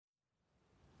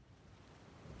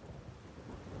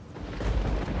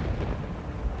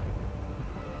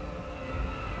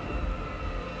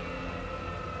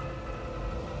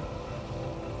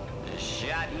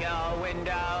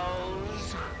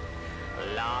windows.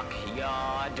 Lock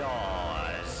your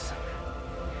doors.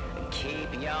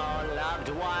 Keep your loved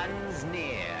ones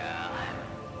near.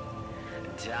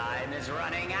 Time is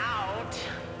running out.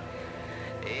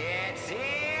 It's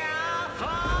here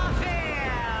for fear.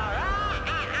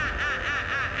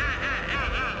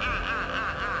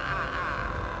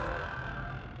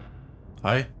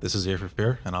 Hi, this is Ear for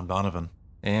Fear, and I'm Donovan.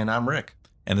 And I'm Rick.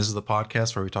 And this is the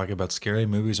podcast where we talk about scary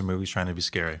movies or movies trying to be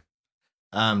scary.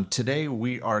 Today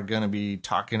we are going to be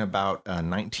talking about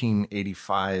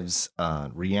 1985's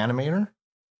Reanimator.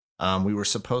 We were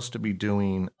supposed to be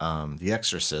doing The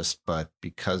Exorcist, but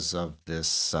because of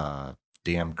this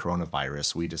damn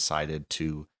coronavirus, we decided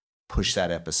to push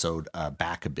that episode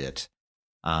back a bit,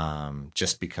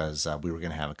 just because we were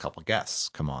going to have a couple guests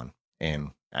come on.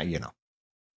 And,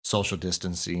 social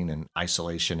distancing and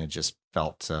isolation, it just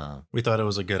felt... we thought it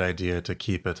was a good idea to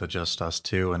keep it to just us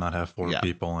two and not have four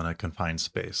people in a confined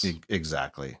space.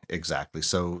 Exactly.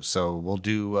 So we'll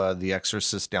do The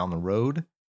Exorcist down the road,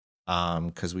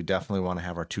 because we definitely want to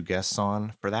have our two guests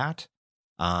on for that.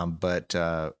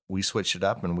 But we switched it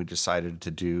up and we decided to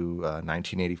do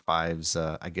 1985's,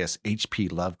 H.P.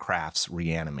 Lovecraft's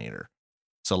Reanimator.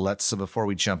 So before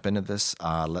we jump into this,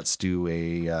 let's do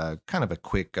a kind of a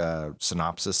quick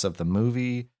synopsis of the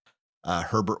movie.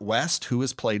 Herbert West, who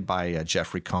is played by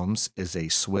Jeffrey Combs, is a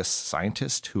Swiss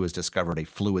scientist who has discovered a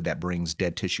fluid that brings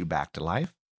dead tissue back to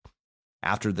life.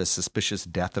 After the suspicious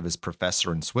death of his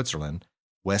professor in Switzerland,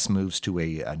 West moves to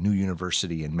a new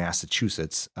university in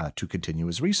Massachusetts to continue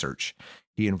his research.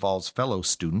 He involves fellow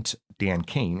student Dan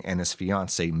Kane and his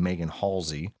fiancée Megan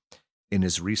Halsey in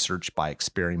his research by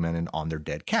experimenting on their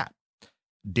dead cat.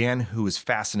 Dan, who is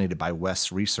fascinated by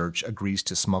West's research, agrees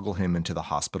to smuggle him into the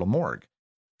hospital morgue.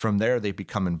 From there, they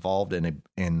become involved in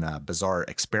bizarre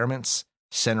experiments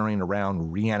centering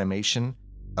around reanimation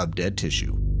of dead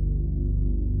tissue.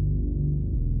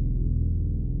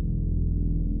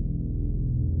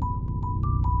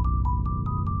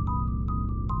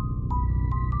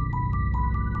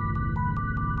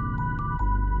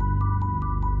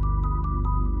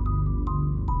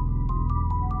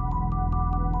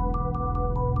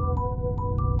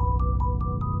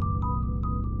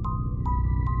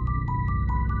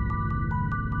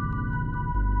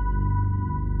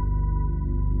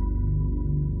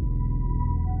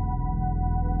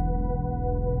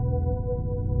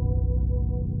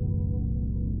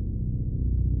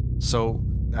 So,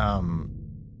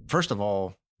 first of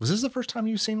all, was this the first time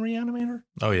you've seen Reanimator?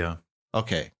 Oh, yeah.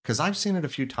 Okay, because I've seen it a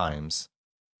few times.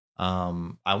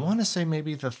 I want to say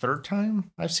maybe the third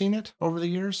time I've seen it over the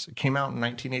years. It came out in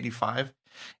 1985,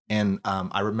 and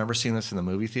I remember seeing this in the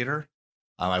movie theater.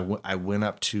 I went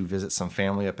up to visit some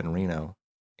family up in Reno,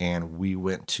 and we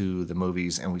went to the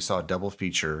movies, and we saw a double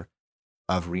feature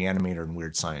of Reanimator and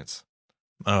Weird Science.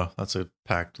 Oh, that's a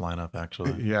packed lineup,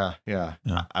 actually. Yeah.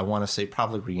 I want to say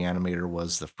probably Reanimator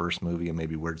was the first movie, and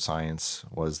maybe Weird Science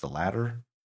was the latter.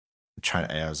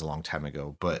 It was a long time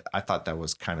ago, but I thought that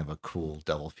was kind of a cool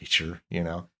double feature,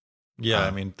 Yeah,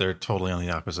 I mean, they're totally on the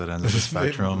opposite ends of the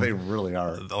spectrum. They really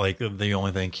are. Like, the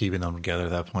only thing keeping them together at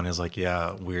that point is, like,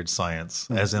 Weird Science.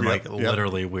 As in,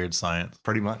 literally Weird Science.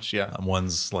 Pretty much, yeah.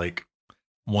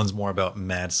 One's more about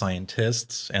mad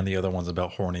scientists, and the other one's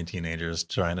about horny teenagers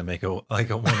trying to make a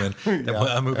woman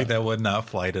a movie that would not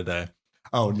fly today.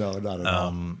 Oh no, not at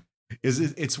all.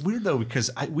 It's weird though, because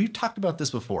we've talked about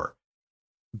this before.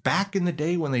 Back in the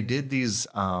day when they did these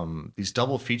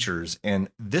double features, and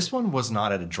this one was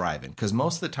not at a drive-in, because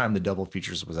most of the time the double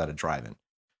features was at a drive-in.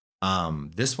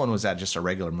 This one was at just a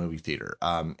regular movie theater.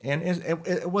 And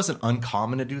it wasn't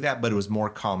uncommon to do that, but it was more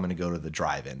common to go to the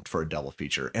drive-in for a double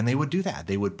feature. And they would do that.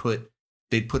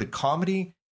 They'd put a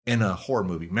comedy and a horror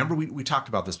movie. Remember, we talked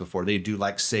about this before. They'd do,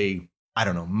 like, say, I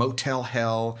don't know, Motel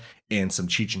Hell and some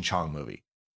Cheech and Chong movie.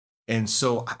 And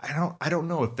so I don't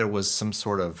know if there was some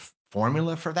sort of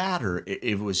formula for that, or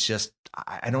it was just,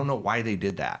 I don't know why they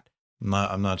did that.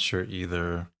 I'm not sure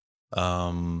either.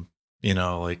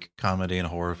 Like, comedy and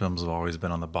horror films have always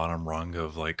been on the bottom rung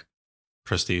of, like,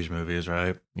 prestige movies,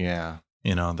 right? Yeah.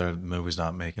 Their movies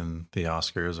not making the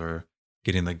Oscars or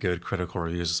getting the good critical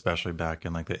reviews, especially back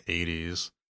in, like, the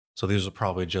 80s. So these are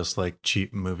probably just, like,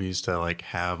 cheap movies to, like,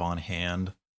 have on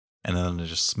hand, and then to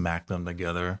just smack them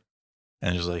together.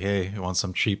 And just like, hey, you want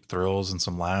some cheap thrills and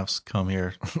some laughs? Come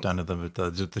here down to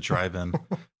the drive-in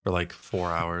for, like, 4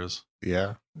 hours.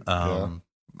 Yeah.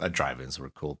 Drive-ins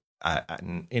were cool.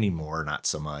 Anymore, not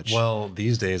so much. Well,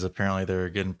 these days, apparently they're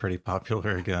getting pretty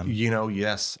popular again.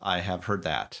 Yes, I have heard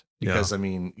that. Because, I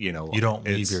mean, you don't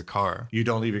leave your car. You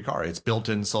don't leave your car. It's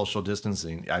built-in social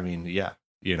distancing. I mean,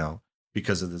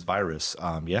 because of this virus.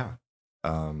 Yeah.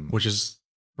 Which is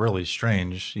really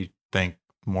strange. You think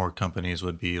more companies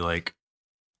would be like,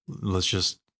 let's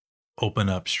just open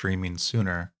up streaming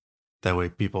sooner. That way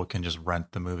people can just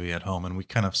rent the movie at home. And we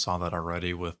kind of saw that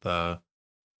already with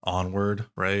Onward,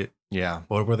 right? Yeah.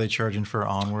 What were they charging for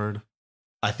Onward?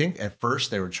 I think at first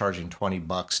they were charging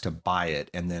 $20 to buy it,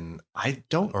 and then I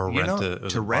don't Or you rent know, it.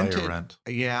 to rent it. Rent.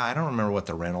 Yeah, I don't remember what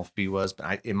the rental fee was,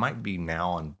 but it might be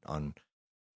now on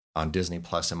Disney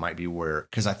Plus. It might be where,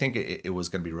 because I think it was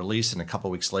going to be released, and a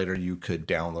couple weeks later you could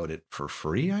download it for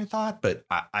free. I thought, but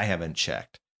I haven't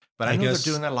checked. But I know guess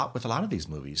they're doing that a lot with a lot of these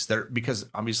movies. They're because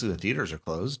obviously the theaters are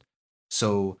closed,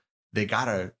 so they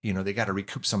gotta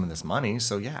recoup some of this money.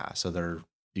 So yeah, so they're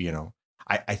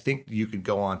I think you could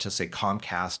go on to say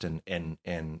Comcast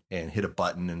and hit a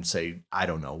button and say, I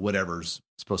don't know, whatever's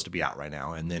supposed to be out right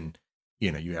now, and then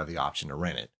you have the option to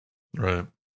rent it. Right.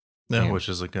 Yeah, Yeah. which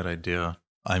is a good idea.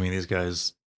 I mean, these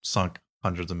guys sunk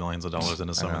hundreds of millions of dollars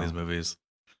into some of these movies.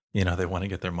 They want to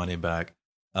get their money back.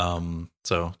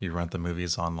 So you rent the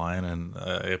movies online, and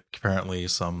apparently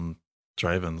some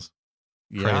drive-ins.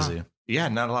 Crazy. Yeah,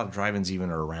 not a lot of drive-ins even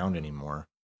are around anymore.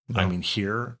 No. I mean,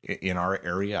 here in our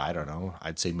area, I don't know.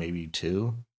 I'd say maybe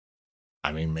 2.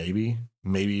 I mean, maybe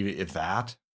if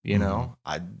that.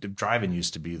 Drive-in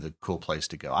used to be the cool place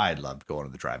to go. I loved going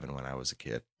to the drive-in when I was a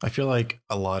kid. I feel like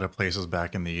a lot of places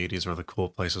back in the 80s were the cool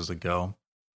places to go.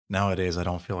 Nowadays, I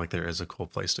don't feel like there is a cool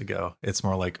place to go. It's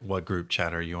more like, what group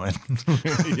chat are you in?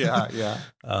 Yeah.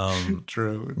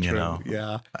 True.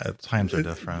 Yeah. Times are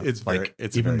different. It's like,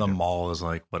 it's even the different. mall is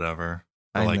like, whatever.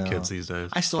 I like know. kids these days.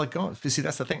 I still like going. See,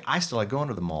 that's the thing. I still like going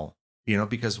to the mall,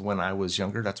 because when I was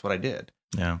younger, that's what I did.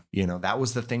 Yeah. That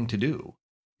was the thing to do.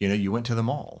 You went to the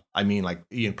mall. I mean, like,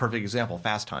 perfect example,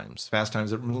 Fast Times. Fast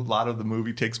Times, a lot of the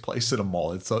movie takes place in a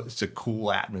mall. It's a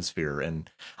cool atmosphere. And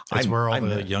It's where all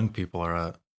the young people are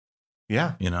at.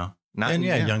 Yeah.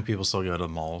 Young people still go to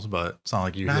malls, but it's not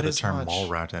like you hear the term much. mall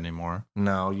rat anymore.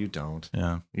 No, you don't.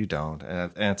 Yeah. You don't.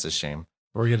 And it's a shame.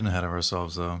 We're getting ahead of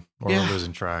ourselves, though. We're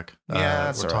losing track.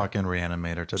 That's we're all right. talking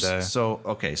Reanimator today.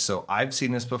 So I've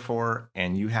seen this before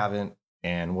and you haven't.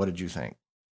 And what did you think?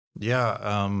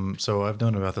 Yeah. So I've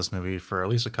known about this movie for at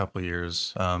least a couple of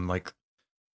years. Like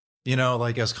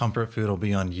as comfort food, will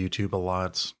be on YouTube a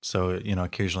lot. So,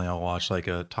 occasionally I'll watch like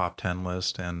a top 10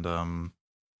 list and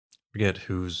forget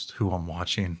who I'm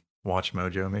watching. Watch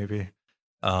Mojo, maybe.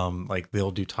 Like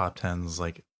they'll do top 10s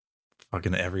like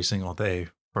fucking every single day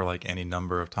for like any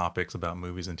number of topics about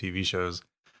movies and TV shows.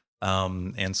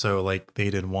 And so like they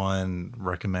did one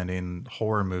recommending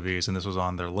horror movies, and this was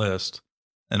on their list.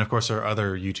 And of course, there are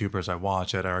other YouTubers I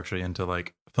watch that are actually into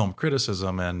like film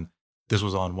criticism, and this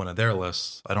was on one of their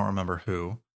lists. I don't remember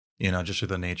who, just through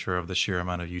the nature of the sheer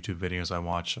amount of YouTube videos I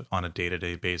watch on a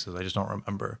day-to-day basis. I just don't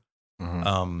remember.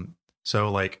 Mm-hmm. So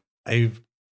like I've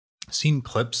seen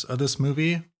clips of this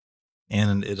movie,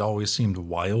 and it always seemed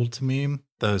wild to me.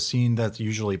 The scene that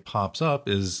usually pops up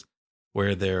is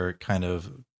where they're kind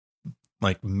of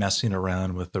like messing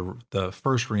around with the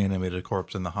first reanimated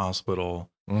corpse in the hospital.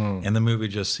 And the movie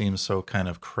just seems so kind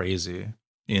of crazy,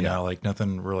 like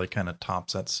nothing really kind of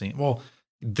tops that scene. Well,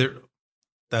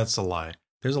 that's a lie.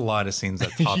 There's a lot of scenes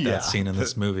that top that scene in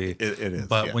this movie. It is.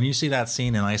 But when you see that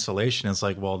scene in isolation, it's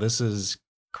like, well, this is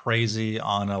crazy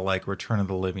on a like Return of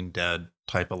the Living Dead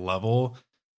type of level.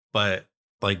 But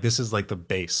like, this is like the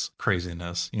base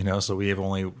craziness, so we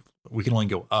can only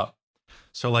go up.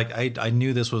 So like, I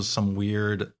knew this was some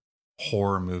weird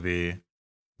horror movie,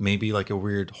 maybe like a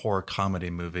weird horror comedy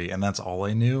movie. And that's all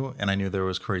I knew. And I knew there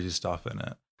was crazy stuff in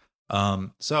it.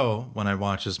 So when I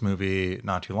watched this movie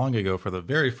not too long ago for the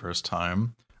very first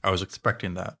time, I was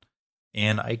expecting that.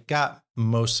 And I got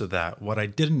most of that. What I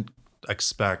didn't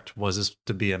expect was this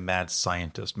to be a mad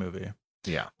scientist movie.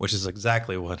 Yeah. Which is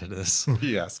exactly what it is.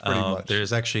 Yes, pretty much.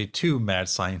 There's actually 2 mad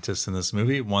scientists in this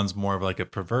movie. One's more of like a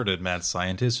perverted mad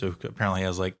scientist who apparently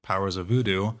has like powers of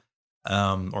voodoo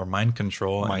or mind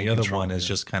control. And the other one is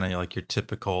just kind of like your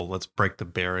typical, let's break the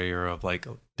barrier of like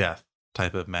death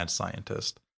type of mad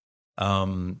scientist.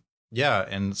 And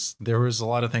there was a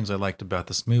lot of things I liked about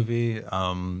this movie.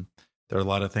 There are a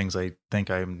lot of things I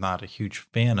think I'm not a huge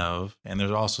fan of. And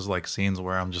there's also like scenes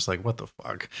where I'm just like, what the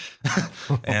fuck?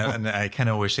 and I kind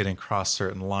of wish they didn't cross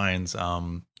certain lines.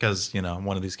 Because,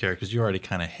 one of these characters you already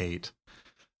kind of hate.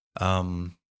 I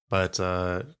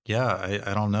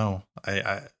don't know.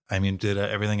 I mean, did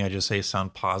everything I just say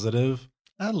sound positive?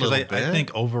 A little bit. I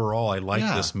think overall I like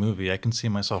this movie. I can see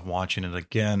myself watching it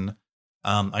again.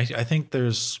 I think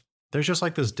there's just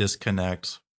like this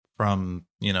disconnect from,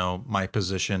 my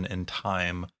position in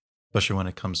time, especially when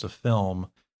it comes to film,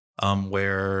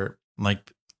 where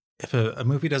like if a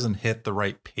movie doesn't hit the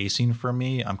right pacing for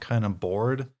me, I'm kind of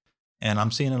bored. And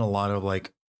I'm seeing in a lot of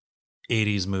like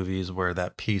 80s movies where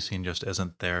that pacing just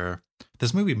isn't there.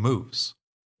 This movie moves,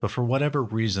 but for whatever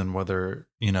reason, whether,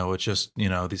 it's just,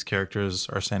 these characters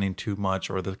are standing too much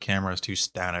or the camera is too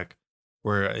static,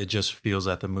 where it just feels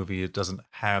that the movie, it doesn't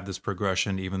have this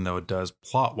progression, even though it does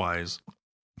plot wise,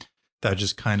 that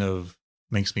just kind of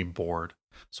makes me bored.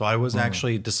 So I was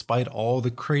actually, despite all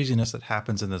the craziness that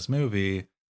happens in this movie,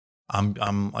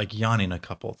 I'm like yawning a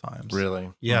couple of times.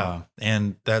 Really? Yeah.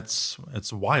 And it's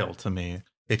wild to me.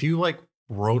 If you like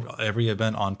wrote every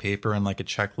event on paper and like a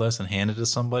checklist and handed it to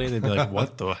somebody, they'd be like,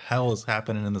 what the hell is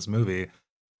happening in this movie?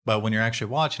 But when you're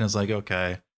actually watching, it's like,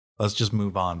 okay, let's just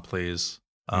move on, please.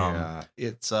 Yeah,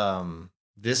 it's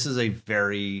this is a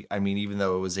very, I mean, even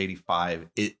though it was 85,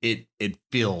 it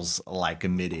feels like a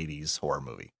mid 80s horror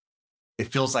movie. It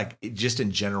feels like just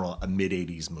in general a mid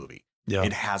 80s movie. Yeah.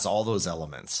 It has all those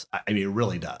elements. I mean, it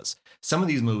really does. Some of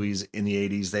these movies in the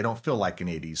 80s, they don't feel like an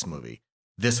 80s movie.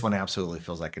 This one absolutely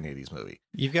feels like an 80s movie.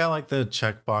 You've got like the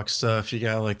checkbox stuff. You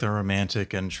got like the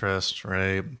romantic interest,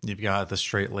 right? You've got the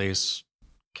straight lace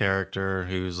character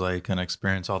who's like going to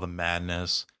experience all the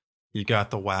madness. You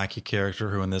got the wacky character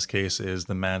who in this case is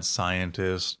the mad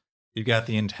scientist. You got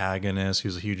the antagonist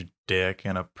who's a huge dick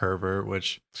and a pervert,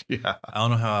 which I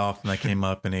don't know how often that came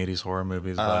up in 80s horror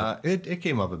movies. But it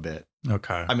came up a bit.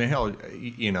 Okay. I mean, hell,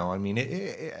 I mean,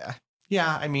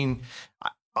 yeah, I mean,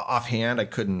 offhand, I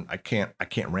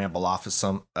can't ramble off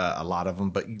of a lot of them,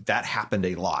 but that happened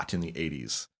a lot in the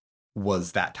 80s,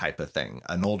 was that type of thing.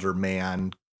 An older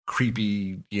man,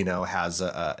 creepy, has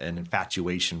an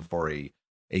infatuation for a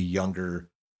younger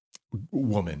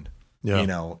woman.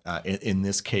 Yeah. In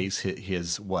this case,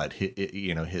 his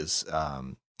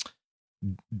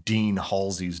Dean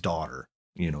Halsey's daughter,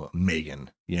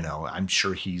 Megan, I'm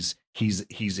sure he's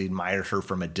admired her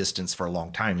from a distance for a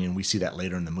long time. And we see that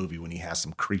later in the movie when he has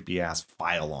some creepy ass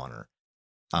file on her.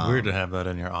 Weird to have that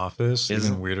in your office.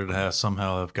 Isn't even weirder to have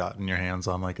somehow have gotten your hands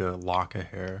on like a lock of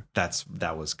hair. That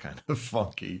was kind of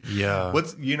funky. Yeah.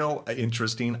 What's,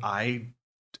 interesting. I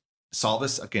saw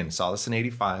this in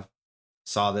 85,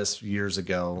 saw this years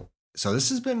ago. So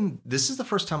this is the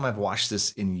first time I've watched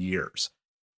this in years.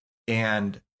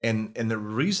 And the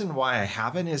reason why I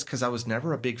haven't is because I was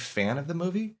never a big fan of the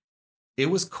movie. It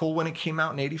was cool when it came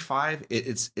out in 85.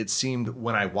 It seemed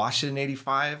when I watched it in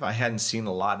 85, I've seen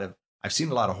a lot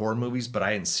of horror movies, but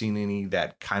I hadn't seen any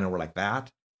that kind of were like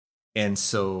that. And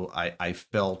so I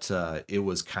felt it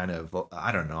was kind of,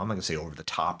 I don't know, I'm not gonna say over the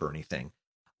top or anything.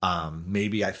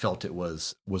 Maybe I felt it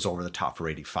was over the top for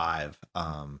 85.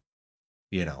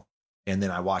 And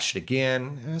then I watched it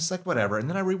again, and it's like whatever. And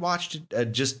then I rewatched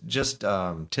it just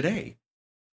today,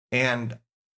 and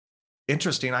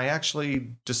interesting. I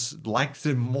actually just liked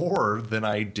it more than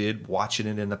I did watching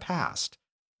it in the past.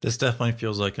 This definitely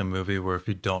feels like a movie where if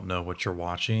you don't know what you're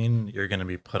watching, you're going to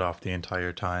be put off the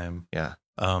entire time. Yeah.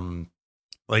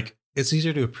 Like it's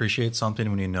easier to appreciate something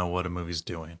when you know what a movie's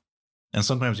doing. And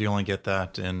sometimes you only get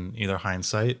that in either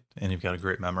hindsight and you've got a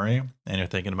great memory and you're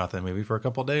thinking about that movie for a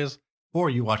couple of days, or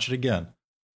you watch it again.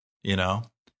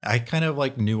 I kind of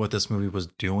like knew what this movie was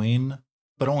doing,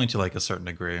 but only to like a certain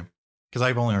degree, because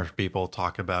I've only heard people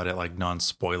talk about it like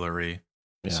non-spoilery.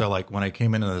 Yeah. So like when I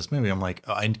came into this movie, I'm like,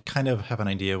 oh, I kind of have an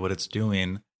idea what it's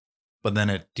doing, but then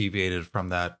it deviated from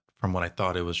what I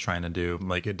thought it was trying to do.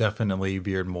 Like it definitely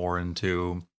veered more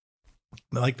into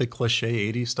like the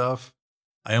cliche 80s stuff.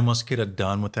 I almost could have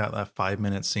done without that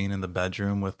 5-minute scene in the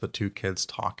bedroom with the two kids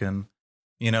talking.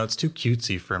 It's too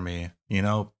cutesy for me,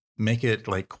 make it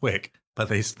like quick, but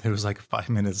it was like a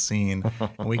 5-minute scene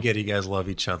and we get you guys love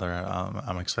each other.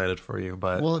 I'm excited for you,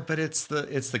 but it's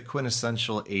the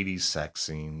quintessential 80s sex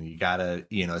scene. You gotta,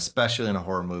 especially in a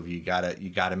horror movie, you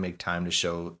gotta make time to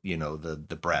show,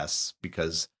 the breasts,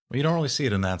 because you don't really see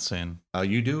it in that scene.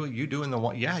 You do in the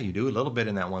one. Yeah, you do a little bit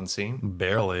in that one scene.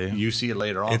 Barely. You see it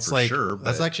later on. It's for like, sure. But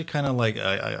that's actually kind of like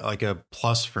a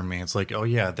plus for me. It's like, oh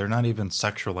yeah, they're not even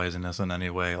sexualizing this in any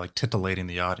way, like titillating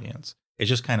the audience. It's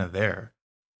just kind of there.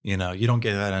 You don't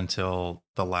get that until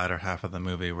the latter half of the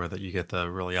movie where you get the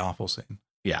really awful scene.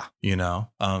 Yeah.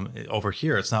 Over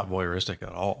here, it's not voyeuristic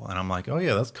at all. And I'm like, oh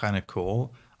yeah, that's kind of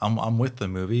cool. I'm with the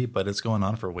movie, but it's going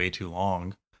on for way too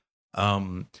long.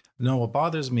 No, what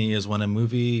bothers me is when a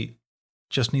movie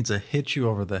just needs to hit you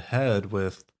over the head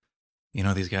with,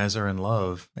 these guys are in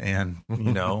love and, we're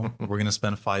going to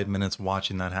spend 5 minutes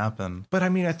watching that happen. But I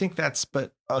mean, I think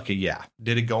okay. Yeah.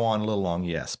 Did it go on a little long?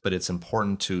 Yes. But it's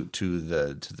important to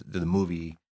the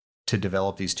movie to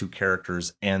develop these two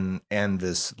characters and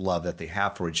this love that they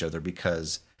have for each other,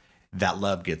 because that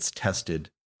love gets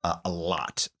tested a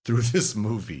lot through this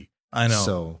movie. I know.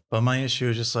 So, But my issue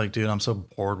is just like, dude, I'm so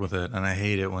bored with it, and I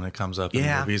hate it when it comes up in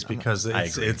movies because I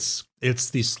agree. it's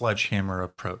the sledgehammer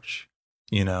approach.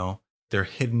 You know, they're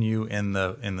hitting you in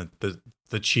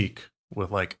the cheek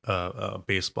with like a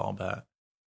baseball bat,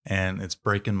 and it's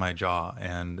breaking my jaw,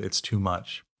 and it's too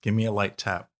much. Give me a light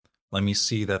tap. Let me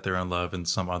see that they're in love in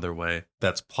some other way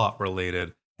that's plot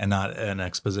related and not an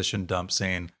exposition dump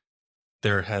saying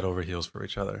they're head over heels for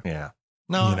each other. yeah.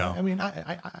 No, You know. I mean,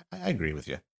 I agree with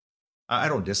you. I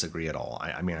don't disagree at all.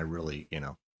 I mean, I really,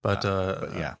 But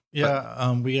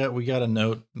yeah. we got a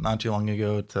note not too long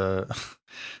ago to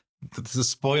the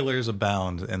spoilers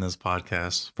abound in this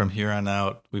podcast. From here on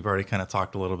out, we've already kind of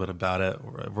talked a little bit about it.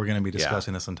 We're going to be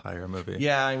discussing this entire movie.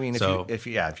 Yeah, I mean, So- if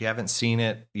you haven't seen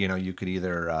it, you could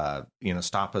either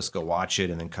stop us, go watch it,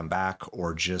 and then come back,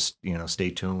 or just stay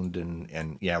tuned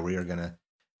and yeah, we are gonna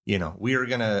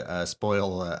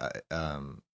spoil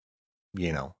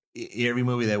every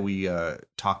movie that we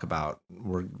talk about.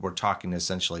 We're talking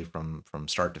essentially from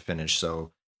start to finish.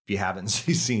 So if you haven't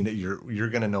seen it, you're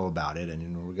gonna know about it,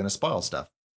 and we're gonna spoil stuff.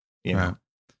 Right.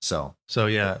 So So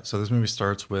this movie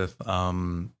starts with a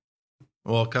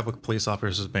couple of police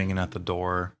officers banging at the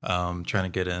door, trying to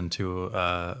get into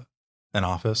an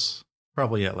office,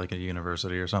 probably at like a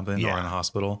university or something, or in a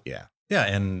hospital. yeah,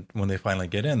 And when they finally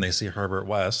get in, they see Herbert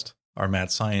West, our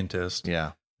mad scientist,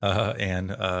 yeah. and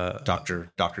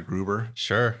Dr. Gruber,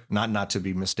 sure, not to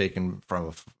be mistaken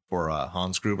for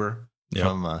Hans Gruber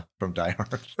from Die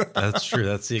Hard. that's true.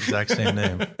 That's the exact same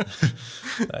name.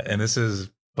 And this is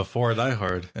before Die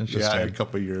Hard. Interesting. Yeah, a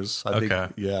couple of years. I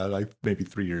think, like maybe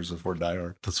 3 years before Die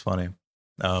Hard. That's funny.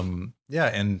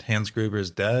 And Hans Gruber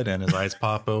is dead, and his eyes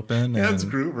pop open. Hans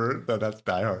and Gruber, that's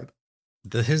Die Hard.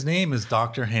 his name is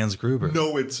Dr. Hans Gruber.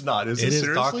 No, it's not. Is it It is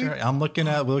seriously? Dr. I'm looking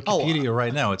at Wikipedia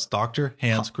right now. It's Dr.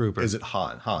 Hans Gruber. Is it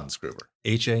Hans Gruber?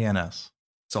 Hans?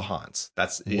 So Hans.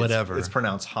 That's Whatever. It's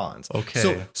pronounced Hans.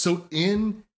 Okay. So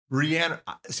in Rihanna,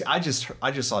 see, I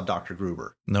just saw Dr.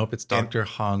 Gruber. Nope, it's Dr.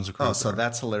 Hans Gruber. Oh, so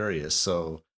that's hilarious.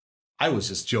 So I was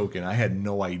just joking. I had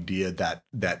no idea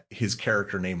that his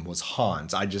character name was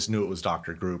Hans. I just knew it was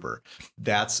Dr. Gruber.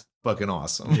 That's fucking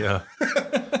awesome. Yeah.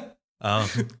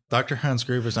 Dr. Hans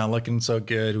Gruber's not looking so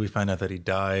good. We find out that he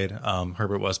died.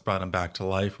 Herbert West brought him back to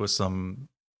life with some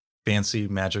fancy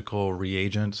magical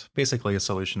reagent, basically a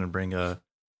solution to bring a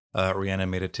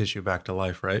reanimated tissue back to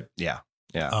life, right? Yeah.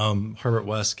 Herbert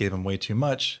West gave him way too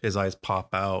much. His eyes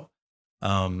pop out.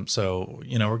 So,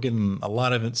 we're getting a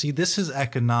lot of it. See, this is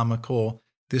economical.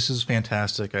 This is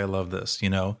fantastic. I love this.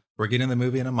 We're getting the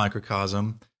movie in a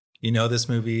microcosm. This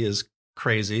movie is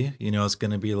crazy. It's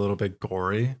going to be a little bit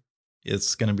gory.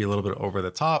 It's going to be a little bit over the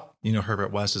top.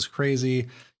 Herbert West is crazy.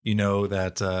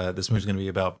 That this movie's going to be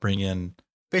about bringing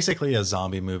basically a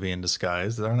zombie movie in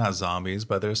disguise. They're not zombies,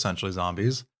 but they're essentially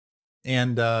zombies.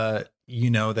 And,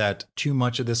 that too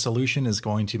much of this solution is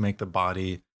going to make the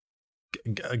body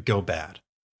go bad.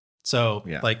 So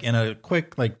like in a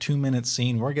quick, 2-minute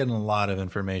scene, we're getting a lot of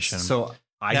information. So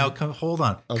hold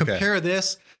on. Okay. Compare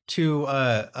this to,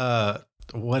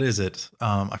 what is it?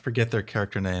 I forget their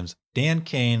character names. Dan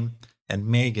Kane and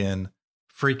Megan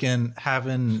freaking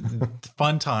having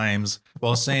fun times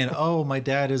while saying, oh, my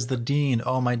dad is the dean.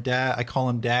 Oh, my dad, I call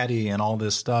him daddy and all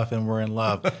this stuff. And we're in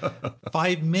love.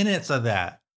 5 minutes of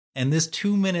that. And this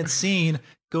 2-minute scene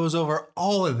goes over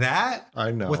all of that.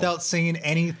 I know. Without saying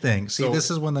anything. See, So-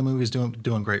 this is when the movie's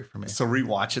doing great for me. So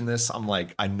rewatching this, I'm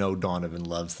like, I know Donovan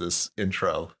loves this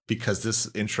intro because this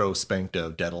intro spanked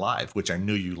of Dead Alive, which I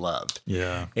knew you loved.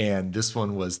 Yeah. And this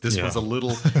was a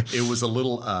little, it was a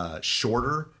little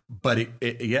shorter, but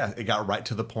it got right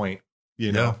to the point,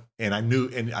 Yeah. And I knew,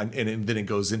 and then it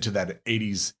goes into that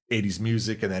 80s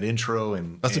music and that intro.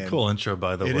 And That's a cool intro,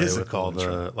 by the way, is a with cool all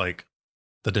intro.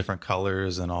 the different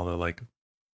colors and all the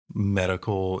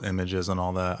medical images and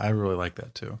all that. I really like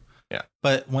that too. Yeah.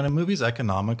 But when a movie's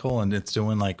economical and it's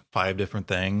doing 5 different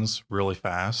things really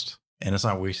fast and it's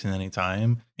not wasting any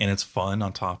time and it's fun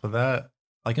on top of that,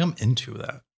 I'm into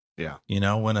that. Yeah.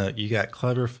 When you got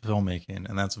clever filmmaking,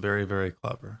 and that's very, very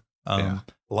clever. Yeah.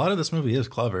 A lot of this movie is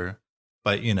clever,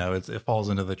 but it falls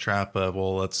into the trap of,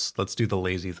 well, let's do the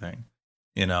lazy thing.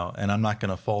 And I'm not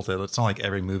going to fault it. It's not like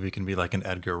every movie can be like an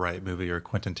Edgar Wright movie or a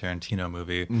Quentin Tarantino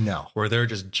movie. No. Where they're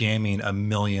just jamming a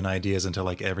million ideas into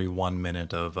every 1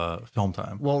 minute of film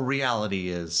time. Well, reality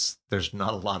is there's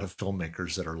not a lot of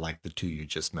filmmakers that are like the two you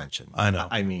just mentioned. I know.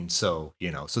 I mean,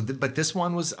 but this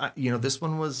one was,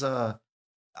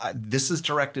 this is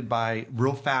directed by,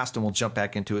 real fast, and we'll jump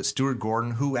back into it, Stuart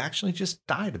Gordon, who actually just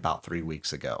died about 3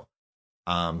 weeks ago.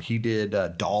 He did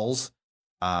Dolls,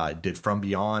 did From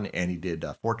Beyond, and he did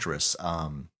Fortress.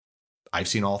 I've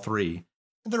seen all 3.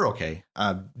 they're okay.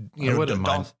 I wouldn't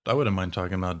mind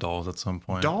talking about Dolls at some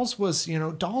point. Dolls was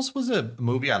a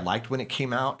movie I liked when it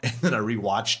came out, and then I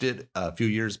rewatched it a few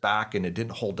years back, and it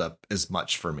didn't hold up as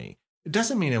much for me. It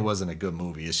doesn't mean it wasn't a good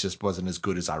movie. It just wasn't as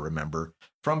good as I remember.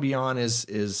 From Beyond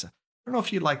is I don't know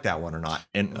if you like that one or not.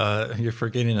 And you're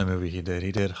forgetting a movie he did.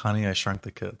 He did Honey, I Shrunk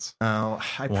the Kids. Oh,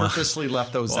 I purposely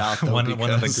left those out. Though, one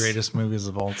of the greatest movies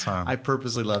of all time. I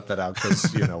purposely left that out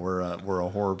because we're a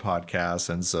horror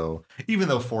podcast, and so even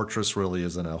though Fortress really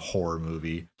isn't a horror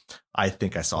movie, I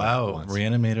think I saw it once.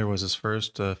 Reanimator was his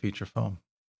first feature film.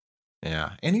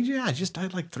 Yeah, and he just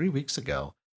died like 3 weeks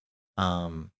ago.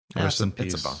 Rest in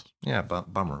peace. It's a bummer. Yeah,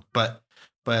 bummer. But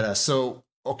so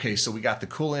okay, so we got the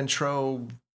cool intro.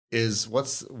 How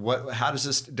does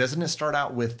this, doesn't it start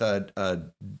out with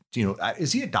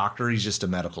is he a doctor? He's just a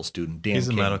medical student. He's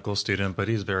a medical student, but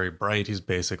he's very bright. He's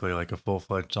basically like a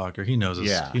full-fledged doctor. He knows his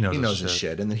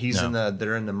shit. And then he's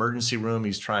they're in the emergency room.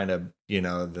 He's trying to,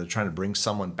 they're trying to bring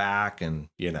someone back, and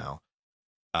they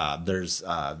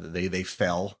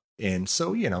fell. And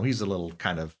so, he's a little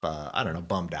kind of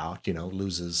bummed out,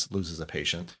 loses a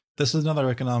patient. This is another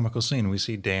economical scene. We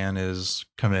see Dan is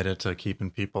committed to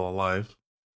keeping people alive.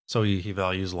 So he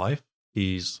values life.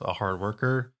 He's a hard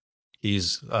worker.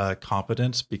 He's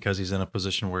competent because he's in a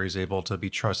position where he's able to be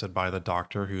trusted by the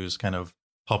doctor who's kind of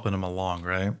helping him along,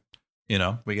 right?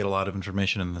 We get a lot of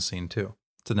information in the scene too.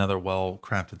 It's another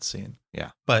well-crafted scene.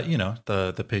 Yeah. But,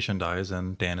 the patient dies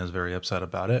and Dan is very upset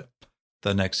about it.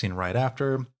 The next scene right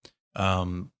after,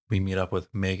 we meet up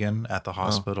with Megan at the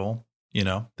hospital.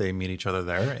 They meet each other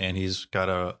there, and he's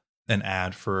got an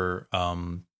ad for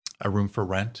a room for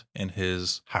rent in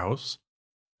his house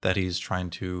that he's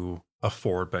trying to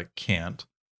afford but can't.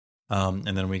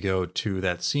 And then we go to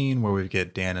that scene where we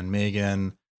get Dan and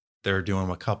Megan. They're doing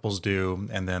what couples do,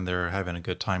 and then they're having a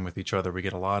good time with each other. We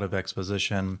get a lot of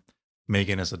exposition.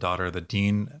 Megan is the daughter of the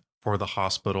dean for the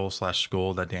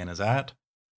hospital/school that Dan is at.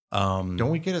 Don't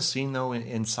we get a scene though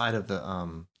inside of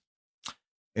the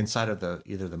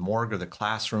either the morgue or the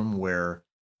classroom where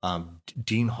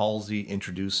Dean Halsey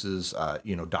introduces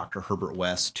Dr. Herbert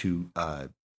West to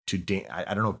Dan.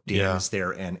 I don't know if Dan is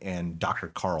there and Dr.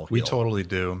 Carl Hill. We totally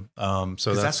do.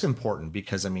 So that's important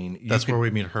because that's where we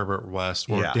meet Herbert West,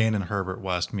 where Dan and Herbert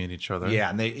West meet each other. Yeah,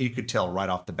 and you could tell right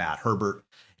off the bat Herbert,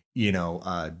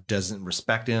 doesn't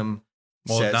respect him.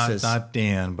 Well, not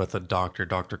Dan, but the doctor,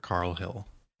 Dr. Carl Hill.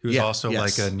 Who's also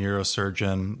like a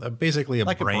neurosurgeon, basically a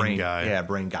brain guy. Yeah,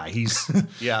 brain guy. He's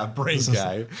brain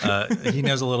guy. He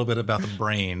knows a little bit about the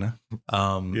brain.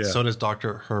 So does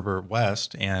Dr. Herbert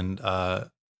West and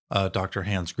Dr.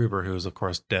 Hans Gruber, who is of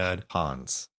course dead.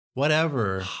 Hans.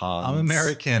 Whatever. Hans. I'm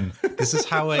American. This is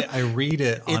how I read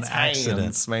it on accident.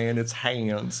 Hans, man. It's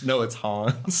Hans. No, it's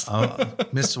Hans.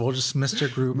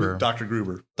 Mr. Gruber. Dr.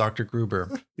 Gruber. Dr. Gruber.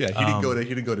 Yeah, he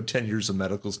didn't go to 10 years of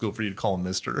medical school for you to call him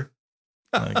Mr.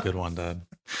 Good one, Dad.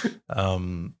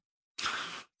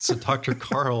 So Dr.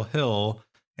 Carl Hill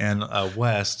and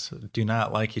West do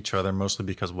not like each other, mostly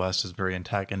because West is very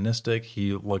antagonistic.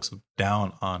 He looks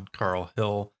down on Carl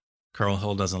Hill. Carl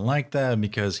Hill doesn't like that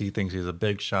because he thinks he's a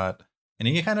big shot. And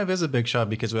he kind of is a big shot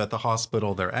because at the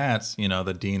hospital they're at,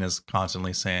 the dean is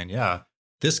constantly saying,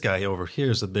 this guy over here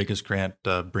is the biggest grant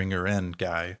bringer in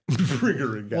guy.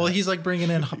 Well, he's like bringing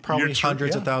in probably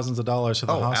hundreds of thousands of dollars to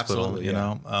the hospital,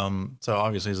 so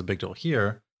obviously he's a big deal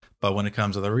here. But when it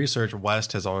comes to the research,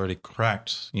 West has already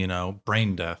cracked,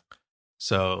 brain death.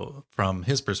 So from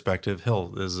his perspective,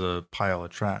 Hill is a pile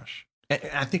of trash.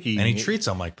 I think he treats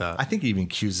him like that. I think he even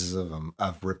accuses him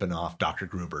of ripping off Dr.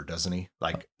 Gruber, doesn't he?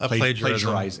 Like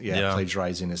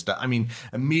plagiarizing his stuff.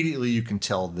 Immediately you can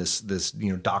tell this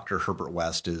Dr. Herbert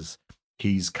West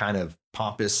he's kind of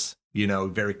pompous,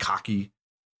 very cocky,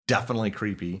 definitely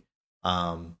creepy.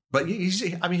 But he's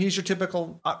your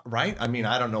typical, right? I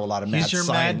don't know a lot of mad science. He's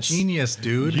your mad genius,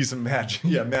 dude. He's a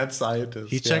mad scientist.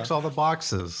 He checks all the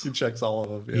boxes. He checks all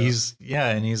of them. Yeah.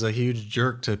 And he's a huge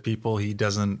jerk to people he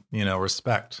doesn't,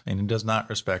 respect. And he does not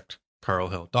respect Carl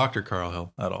Hill, Dr. Carl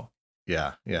Hill at all.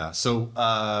 Yeah. Yeah. So,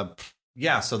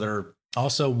 so they're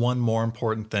also one more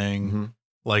important thing. Mm-hmm.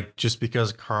 Like just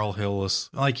because Carl Hill is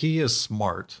he is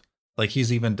smart, like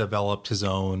he's even developed his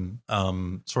own,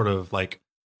 sort of like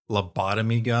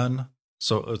lobotomy gun.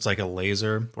 So it's like a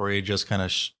laser where he just kind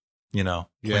of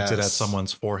points it at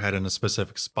someone's forehead in a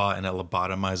specific spot and it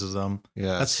lobotomizes them.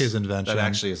 Yeah, that's his invention. That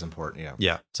actually is important.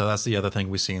 Yeah. So that's the other thing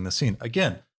we see in the scene.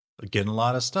 Again, getting a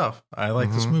lot of stuff. I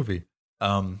like this movie.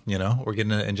 We're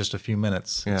getting it in just a few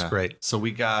minutes. It's Yeah. great. So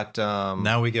we got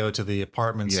Now we go to the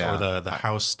apartments Yeah. or the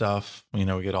house stuff. We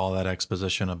get all that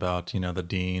exposition about,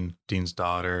 the dean's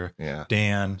daughter, yeah.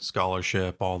 Dan,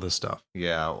 scholarship, all this stuff.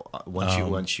 Yeah.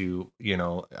 Once you,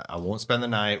 I won't spend the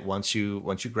night. Once you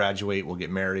graduate, we'll get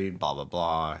married, blah, blah,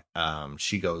 blah.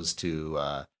 She goes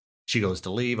to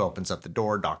leave, opens up the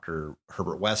door. Dr.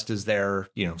 Herbert West is there,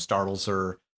 startles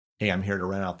her. Hey, I'm here to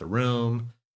rent out the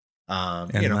room.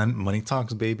 And then money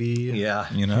talks, baby. Yeah.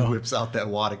 He whips out that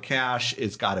wad of cash.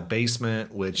 It's got a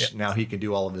basement, which now he can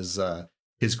do all of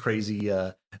his crazy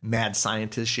mad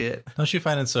scientist shit. Don't you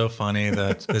find it so funny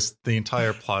that the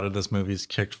entire plot of this movie is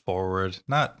kicked forward?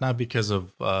 Not because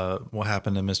of what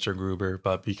happened to Mr. Gruber,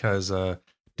 but because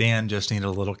Dan just needed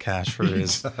a little cash for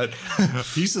his.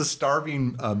 He's a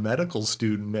starving medical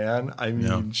student, man. I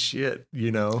mean, shit,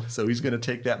 So he's going to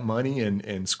take that money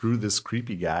and screw this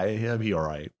creepy guy. He'll be all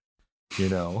right.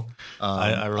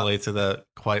 I relate to that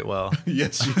quite well.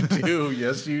 Yes, you do.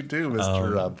 Yes, you do,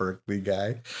 Mr. Berkeley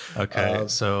guy. Okay.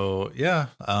 So yeah.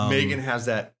 Megan has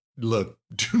that look.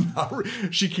 Do not.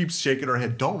 She keeps shaking her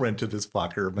head. Don't rent to this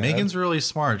fucker, man. Megan's really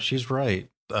smart. She's right.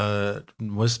 Dr.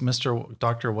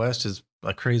 West is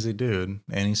a crazy dude,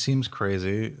 and he seems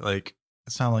crazy. Like,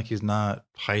 it's not like he's not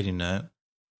hiding it,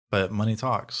 but money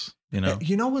talks.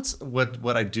 You know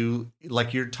what I do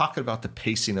like? You're talking about the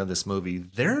pacing of this movie.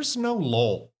 There's no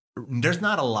lull. There's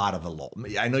not a lot of a lull.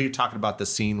 I know you're talking about the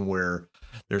scene where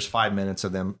there's 5 minutes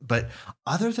of them, but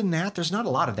other than that, there's not a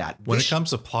lot of that. When it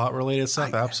comes to plot related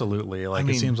stuff, absolutely. Like,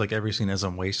 it seems like every scene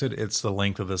isn't wasted. It's the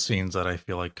length of the scenes that I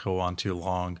feel like go on too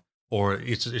long, or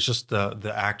it's just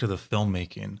the act of the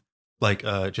filmmaking, like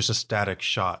just a static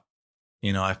shot.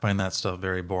 I find that stuff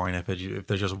very boring if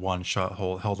there's just one shot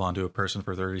held onto a person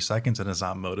for 30 seconds and it's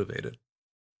not motivated.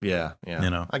 Yeah.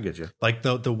 I get you. Like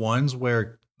the ones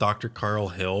where Dr. Carl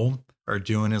Hill are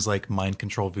doing his like mind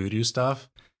control voodoo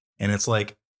stuff, and it's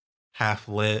like half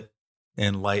lit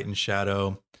and light and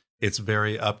shadow. It's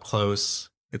very up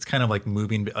close. It's kind of like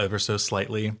moving ever so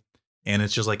slightly, and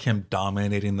it's just like him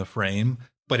dominating the frame.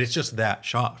 But it's just that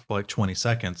shot for like 20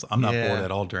 seconds. I'm not bored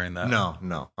at all during that. No,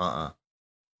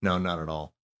 No, not at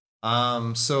all.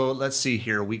 So let's see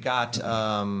here. We got,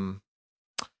 I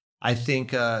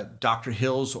think, Dr.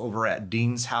 Hill's over at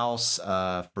Dean's house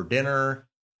for dinner.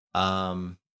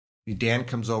 Dan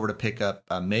comes over to pick up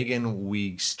Megan.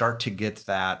 We start to get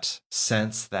that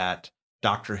sense that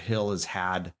Dr. Hill has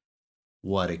had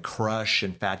a crush,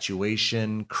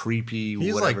 infatuation, creepy.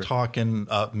 He's whatever. like talking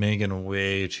up Megan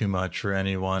way too much for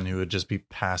anyone who would just be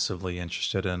passively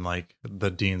interested in like the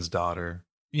dean's daughter.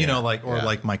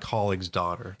 Like my colleague's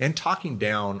daughter. And talking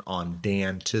down on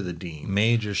Dan to the dean.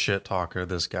 Major shit talker,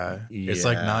 this guy. Yeah. It's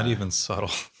like not even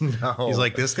subtle. No. He's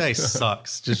like, this guy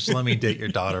sucks. Just let me date your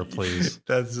daughter, please.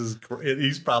 That's just,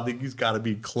 he's got to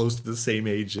be close to the same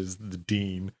age as the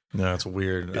dean. No, it's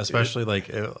weird. Especially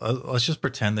let's just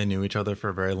pretend they knew each other for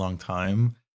a very long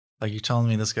time. Like, you telling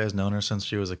me this guy's known her since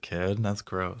she was a kid? That's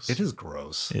gross. It is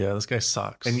gross. Yeah, this guy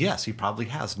sucks. And yes, he probably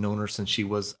has known her since she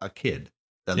was a kid.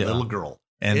 That little girl.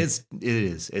 And it's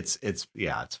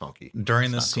funky.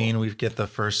 During this scene, we get the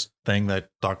first thing that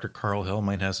Dr. Carl Hill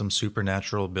might have some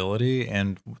supernatural ability.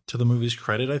 And to the movie's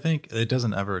credit, I think it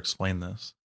doesn't ever explain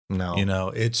this. No,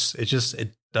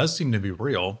 it does seem to be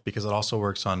real because it also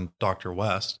works on Dr.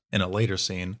 West in a later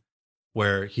scene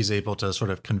where he's able to sort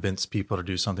of convince people to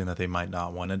do something that they might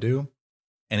not want to do.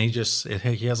 And he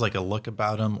has like a look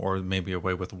about him, or maybe a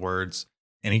way with words.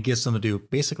 And he gets them to do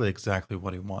basically exactly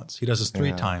what he wants. He does this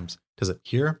 3 times. Does it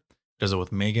here, does it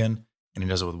with Megan, and he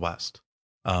does it with West.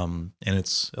 And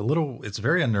it's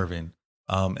very unnerving.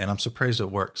 And I'm surprised it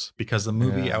works because the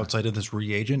movie outside of this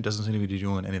reagent doesn't seem to be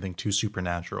doing anything too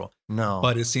supernatural. No.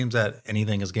 But it seems that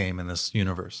anything is game in this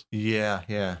universe.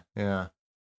 Yeah.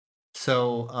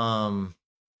 So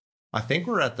I think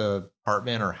we're at the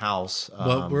apartment or house.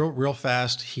 But real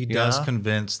fast, he does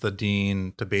convince the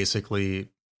dean to basically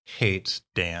hate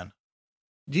Dan.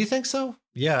 Do you think so?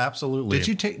 Yeah, absolutely.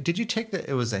 Did you take that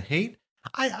it was a hate?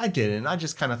 I didn't. I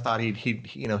just kind of thought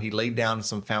he laid down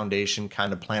some foundation,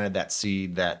 kind of planted that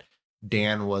seed that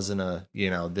Dan wasn't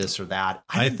this or that.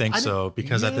 I think so,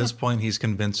 because at this point he's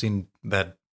convincing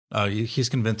the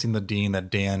dean that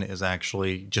Dan is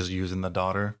actually just using the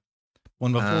daughter.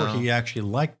 When before he actually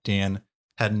liked Dan,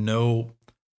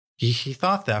 he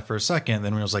thought that for a second,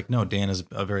 then he was like, no, Dan is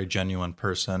a very genuine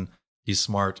person. He's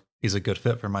smart. He's a good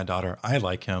fit for my daughter. I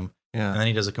like him. Yeah. And then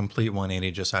he does a complete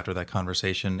 180 just after that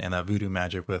conversation and that voodoo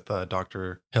magic with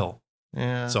Dr. Hill.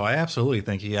 Yeah. So I absolutely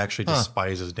think he actually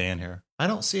despises Dan here. I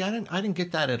didn't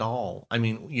get that at all. I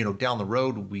mean, down the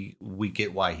road we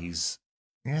get why he's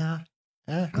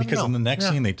Because in the next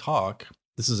scene they talk.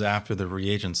 This is after the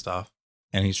reagent stuff,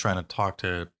 and he's trying to talk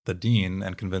to the dean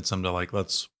and convince him to like,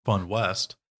 let's fund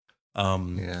West.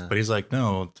 But he's like,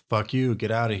 no, fuck you, get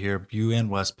out of here. You and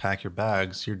West pack your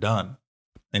bags. You're done.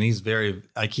 And he's very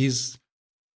like, he's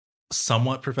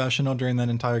somewhat professional during that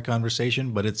entire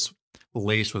conversation, but it's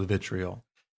laced with vitriol.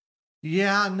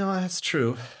 Yeah, no, that's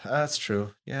true. That's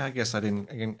true. Yeah, I guess I didn't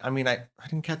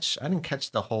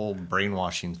catch the whole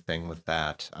brainwashing thing with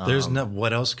that. There's no,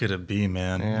 what else could it be,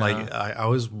 man? Yeah. Like I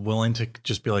was willing to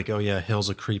just be like, oh yeah,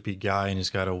 Hill's a creepy guy and he's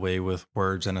got a way with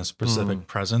words and a specific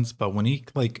presence. But when he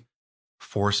like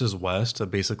forces West to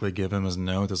basically give him his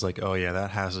note, it's like, oh yeah,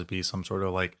 that has to be some sort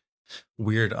of like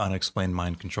weird unexplained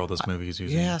mind control this movie is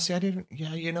using. Yeah, see, I didn't.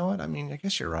 Yeah, you know what? I mean, I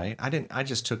guess you're right. I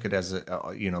just took it as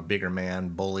a bigger man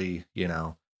bully,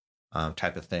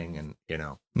 type of thing, and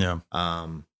Yeah.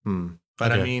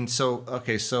 But Okay. I mean, so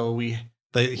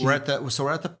we're at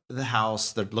the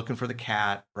house. They're looking for the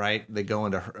cat, right? They go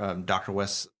into Dr.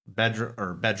 West's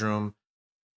bedroom.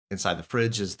 Inside the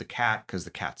fridge is the cat because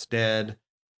the cat's dead.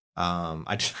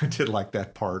 I did like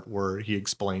that part where he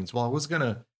explains, well,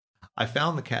 I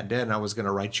found the cat dead and I was going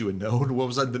to write you a note. What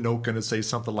was the note going to say?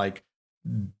 Something like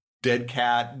dead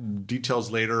cat,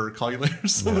 details later, call you later.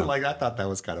 Something like that. I thought that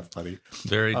was kind of funny.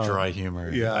 Very dry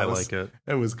humor. Yeah, I like it.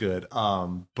 It was good.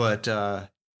 But that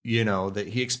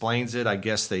he explains it. I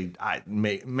guess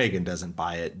Megan doesn't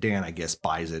buy it. Dan, I guess,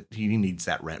 buys it. He needs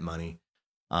that rent money.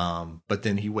 But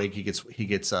then he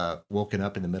gets woken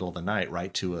up in the middle of the night,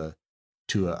 right, to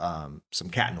some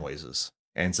cat noises.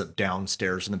 Ends up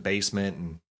downstairs in the basement,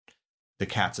 and the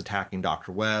cat's attacking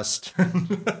Dr. West.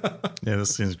 Yeah,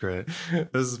 this seems great.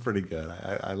 This is pretty good.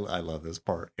 I love this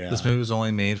part. Yeah. This movie was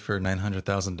only made for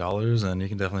 $900,000, and you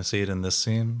can definitely see it in this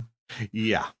scene.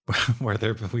 Yeah. Where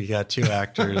we got two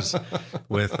actors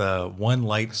with one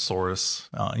light source,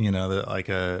 like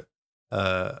a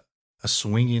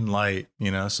swinging light,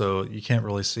 so you can't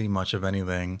really see much of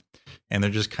anything. And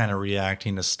they're just kind of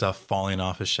reacting to stuff falling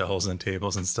off of shelves and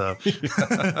tables and stuff.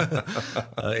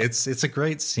 It's a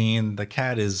great scene. The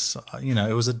cat is,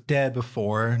 it was dead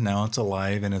before. Now it's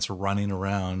alive and it's running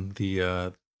around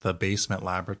the basement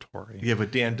laboratory. Yeah,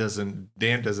 but Dan doesn't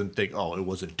think, oh, it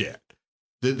wasn't dead.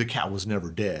 The cat was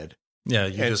never dead. Yeah,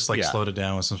 you slowed it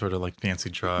down with some sort of like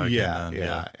fancy drug. But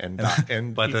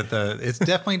it's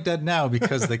definitely dead now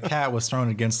because the cat was thrown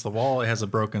against the wall. It has a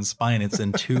broken spine. It's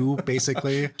in two,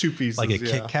 basically, two pieces, like a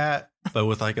Kit Kat, but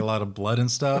with like a lot of blood and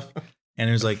stuff. And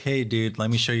it was like, hey, dude, let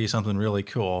me show you something really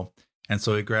cool. And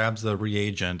so it grabs the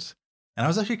reagent. And I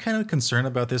was actually kind of concerned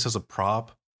about this as a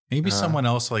prop. Maybe someone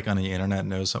else like on the internet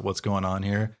knows what's going on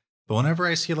here. But whenever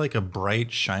I see like a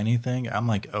bright, shiny thing, I'm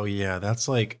like, oh yeah, that's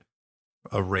like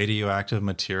a radioactive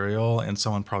material, and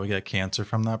someone probably got cancer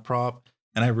from that prop.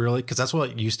 And because that's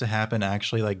what used to happen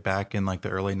actually, like back in like the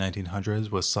early 1900s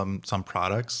with some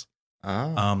products.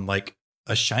 Like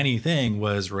a shiny thing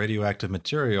was radioactive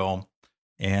material,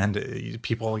 and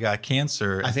people got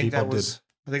cancer. I think it was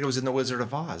in The Wizard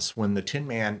of Oz when the Tin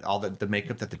Man, all the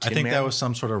makeup that the Tin Man. I think that was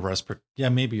some sort of respiratory. Yeah,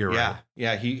 maybe you're right.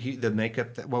 Yeah, he the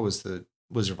makeup. What was the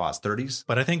Wizard of Oz 30s?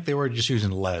 But I think they were just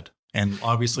using lead. And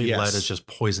obviously lead is just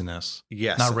poisonous.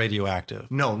 Yes. Not radioactive.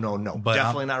 No. But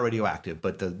definitely not radioactive.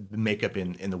 But the makeup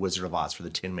in The Wizard of Oz for the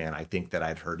Tin Man, I think that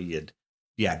I'd heard he had,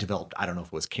 developed, I don't know if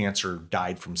it was cancer,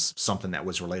 died from something that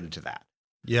was related to that.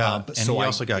 Yeah. And he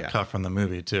also got cut from the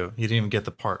movie too. He didn't even get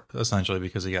the part essentially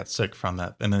because he got sick from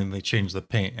that. And then they changed the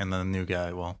paint and then the new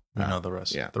guy, well, you know the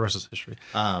rest. Yeah. The rest is history.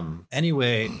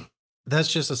 Anyway,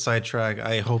 that's just a sidetrack.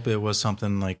 I hope it was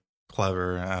something like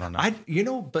clever. I don't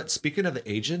know. But speaking of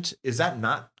the agent, is that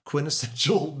not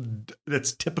quintessential?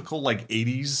 That's typical like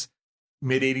 80s,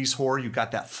 mid 80s horror. You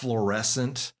got that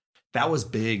fluorescent. That was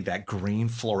big, that green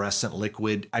fluorescent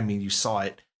liquid. I mean, you saw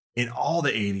it in all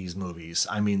the 80s movies.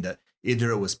 I mean,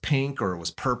 either it was pink or it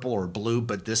was purple or blue,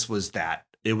 but this was that.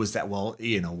 It was that, well,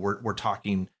 we're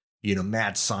talking,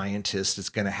 mad scientist. It's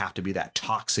going to have to be that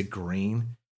toxic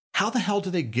green. How the hell do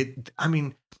they get? I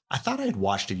mean, I thought I had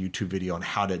watched a YouTube video on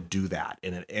how to do that,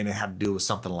 and it had to do with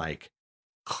something like,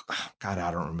 God,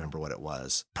 I don't remember what it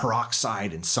was,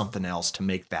 peroxide and something else to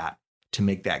make that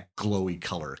glowy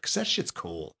color, because that shit's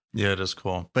cool. Yeah, it is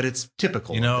cool, but it's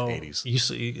typical of the 80s. You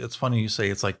see, it's funny you say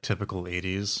it's like typical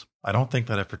 80s. I don't think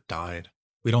that ever died.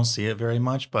 We don't see it very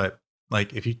much, but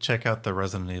like if you check out the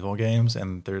Resident Evil games,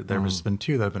 and there's been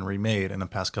two that have been remade in the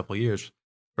past couple of years.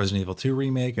 Resident Evil 2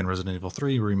 remake and Resident Evil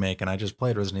 3 remake, and I just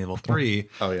played Resident Evil 3.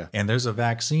 Oh yeah. And there's a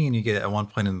vaccine you get at one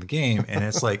point in the game, and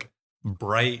it's like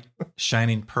bright,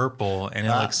 shining purple, and it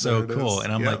looks so cool.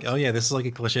 And I'm like, oh yeah, this is like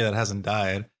a cliche that hasn't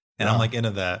died. And I'm like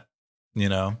into that. you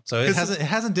know, so it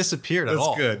hasn't disappeared at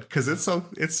all. That's good because it's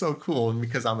so cool, and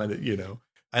because I'm in it, you know.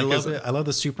 I love it. I love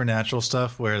the supernatural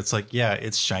stuff where it's like, yeah,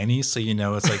 it's shiny, so you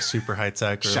know it's like super high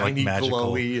tech or shiny, like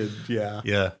magical. glowy, and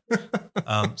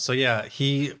Yeah. So yeah,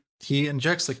 he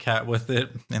injects the cat with it,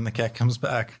 and the cat comes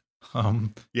back. Yeah.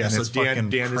 And So it's fucking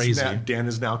crazy. Dan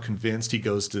is now convinced. He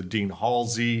goes to Dean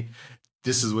Halsey.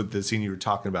 This is what the scene you were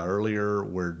talking about earlier,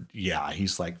 where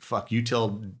he's like, "Fuck, you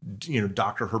tell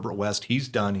Dr. Herbert West he's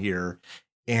done here."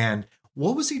 And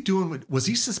what was he doing? Was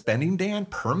he suspending Dan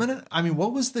permanent? I mean,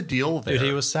 what was the deal there? Dude,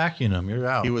 he was sacking him. You're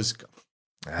out. He was,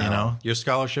 your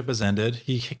scholarship has ended.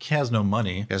 He has no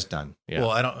money. It's done. Yeah.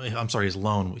 Well, I'm sorry, his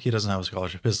loan. He doesn't have a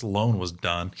scholarship. His loan was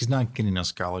done. He's not getting a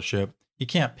scholarship. He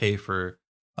can't pay for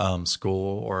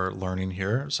school or learning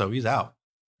here, so he's out.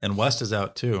 And West is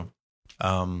out too.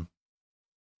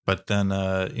 But then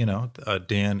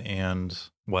Dan and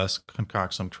West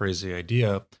concoct some crazy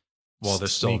idea while they're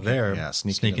still there.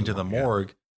 Sneak into the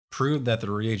morgue, prove that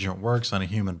the reagent works on a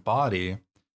human body.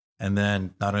 And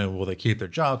then not only will they keep their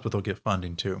jobs, but they'll get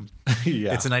funding too.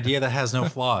 Yeah. It's an idea that has no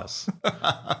flaws.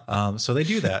 So they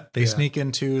do that. They sneak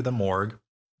into the morgue.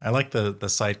 I like the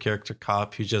side character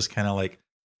cop who's just kind of like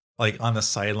on the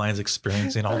sidelines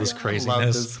experiencing all this craziness. I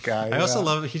love this guy. I also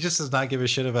love he just does not give a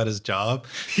shit about his job.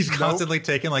 He's constantly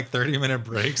taking like 30-minute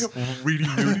breaks. Reading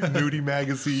nudie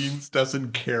magazines,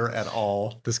 doesn't care at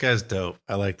all. This guy's dope.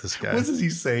 I like this guy. What does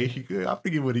he say? I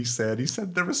forget what he said. He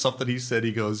said there was something he said.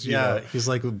 He goes, he's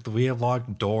like, we have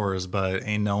locked doors, but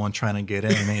ain't no one trying to get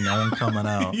in. Ain't no one coming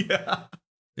out.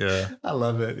 Yeah. I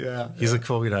love it. Yeah. He's a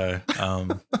cool guy.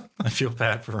 I feel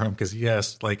bad for him because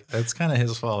it's kind of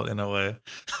his fault in a way.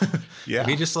 Yeah.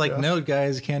 He just no,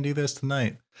 guys, you can't do this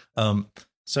tonight.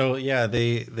 So yeah,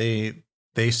 they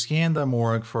scan the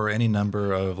morgue for any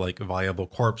number of like viable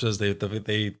corpses. They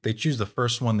choose the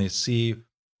first one they see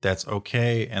that's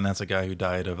okay, and that's a guy who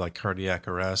died of like cardiac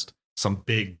arrest. Some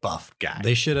big buff guy.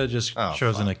 They should have just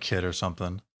chosen a kid or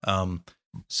something.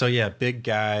 So yeah, big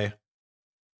guy.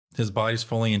 His body's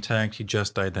fully intact. He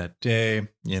just died that day.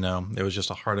 It was just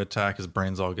a heart attack. His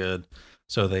brain's all good.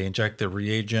 So they inject the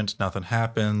reagent. Nothing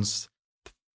happens.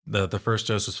 The first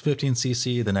dose was 15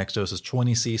 cc. The next dose is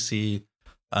 20 cc.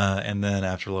 And then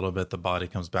after a little bit, the body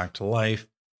comes back to life.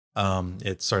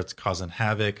 It starts causing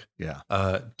havoc. Yeah.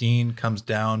 Dean comes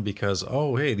down because,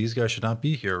 hey, these guys should not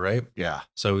be here, right? Yeah.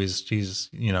 So he's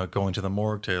going to the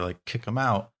morgue to like kick them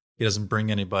out. He doesn't bring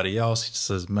anybody else. He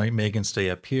says, Megan, stay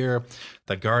up here.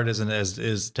 The guard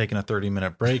is taking a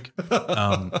 30-minute break.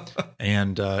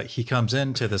 And he comes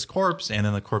into this corpse, and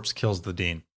then the corpse kills the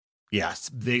Dean. Yes.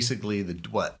 Basically,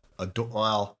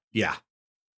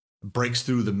 breaks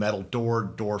through the metal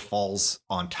door falls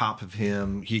on top of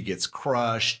him. He gets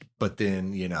crushed, but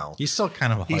then, he's still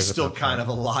kind of alive. He's still kind of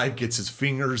alive, gets his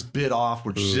fingers bit off,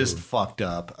 which is just fucked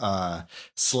up.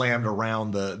 Slammed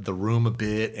around the room a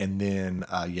bit. And then,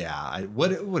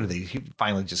 what are they? He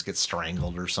finally just gets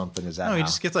strangled or something. Is that No, he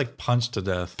just gets like punched to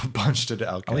death. Punched to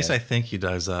death. Okay. At least I think he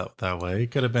dies that way.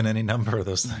 It could have been any number of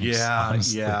those things. Yeah.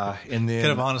 Honestly. Yeah. And then could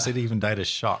have honestly even died of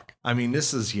shock. I mean,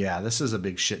 this is a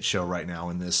big shit show right now.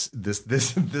 And this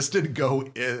didn't go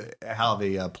how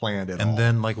they planned it. And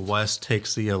then like West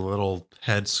takes the little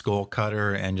head skull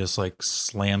cutter and just like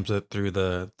slams it through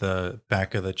the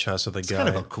back of the chest of the guy. Kind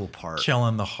of a cool part,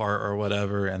 killing the heart or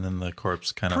whatever, and then the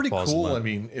corpse kind of pretty falls cool. limp. I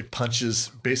mean, it punches.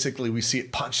 Basically, we see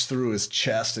it punch through his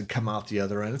chest and come out the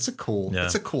other end. It's a cool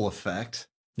effect.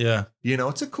 Yeah,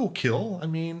 it's a cool kill. I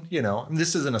mean,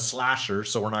 this isn't a slasher,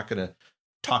 so we're not going to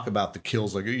talk about the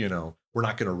kills. Like, we're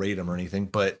not going to rate them or anything,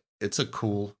 but it's a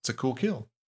cool kill.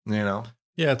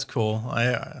 Yeah, it's cool.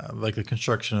 I like the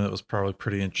construction of it was probably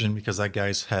pretty interesting because that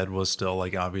guy's head was still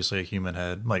like obviously a human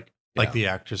head, like the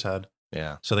actor's head.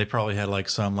 Yeah. So they probably had like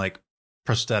some like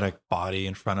prosthetic body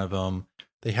in front of him.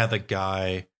 They had the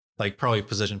guy like probably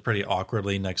positioned pretty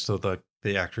awkwardly next to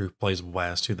the actor who plays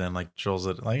West, who then like drills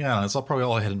it. Like, I don't know, it's all probably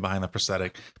all hidden behind the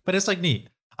prosthetic, but it's like neat.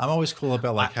 I'm always cool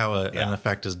about like how an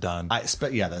effect is done.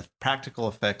 The practical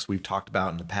effects we've talked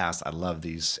about in the past. I love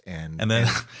these. And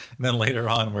then later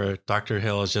on where Dr.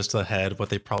 Hill is just a head, what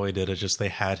they probably did is just they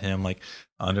had him like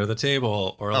under the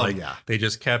table or they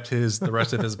just kept the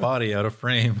rest of his body out of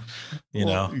frame,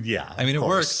 know? Yeah. I mean, it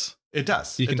works. It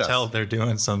does. You can tell they're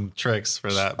doing some tricks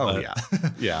for that. Oh,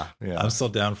 but yeah. I'm still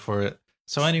down for it.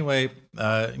 So anyway,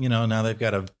 now they've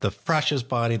got the freshest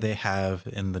body they have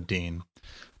in the Dean.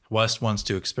 West wants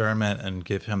to experiment and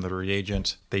give him the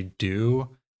reagent. They do,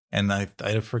 and I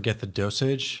forget the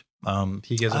dosage.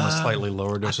 He gives him a slightly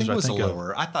lower dosage. I think it was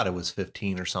lower. I thought it was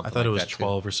 15 or something. I thought it was that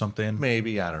 12 or something.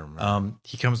 Maybe, I don't remember.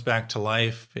 He comes back to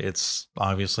life. It's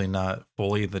obviously not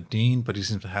fully the Dean, but he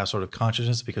seems to have sort of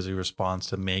consciousness because he responds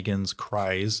to Megan's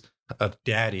cries of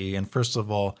daddy. And first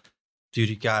of all, dude,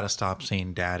 you got to stop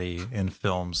saying daddy in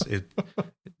films.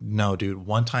 No, dude,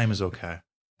 one time is okay.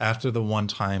 After the one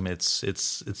time, it's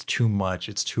too much.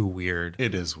 It's too weird.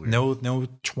 It is weird. No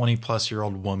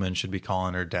 20-plus-year-old woman should be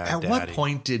calling her dad At daddy. what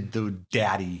point did the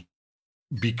daddy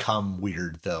become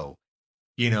weird, though?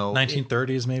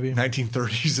 1930s, maybe?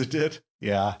 1930s it did.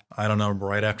 Yeah. I don't know.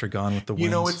 Right after Gone with the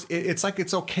Wind. It's like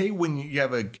it's okay when you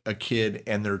have a kid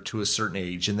and they're to a certain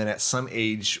age. And then at some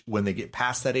age, when they get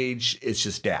past that age, it's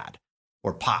just dad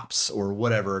or pops or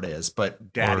whatever it is.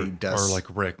 But daddy does. Or like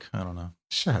Rick. I don't know.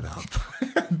 Shut up.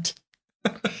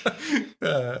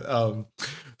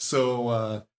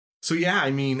 So yeah, I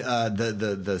mean,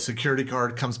 the security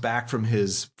guard comes back from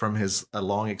his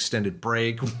long extended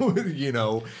break.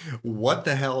 What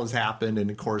the hell has happened?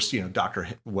 And of course, Dr.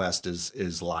 West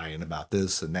is lying about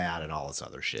this and that and all this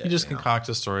other shit. He just concocts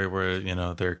a story where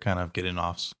they're kind of getting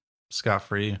off scot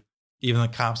free. Even the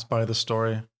cops buy the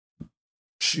story.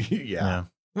 Yeah.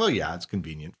 Well, yeah, it's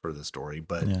convenient for the story,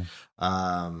 but,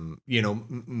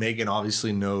 Megan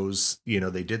obviously knows,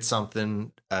 they did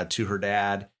something to her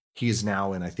dad. He is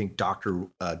now in, I think, Dr.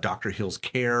 Hill's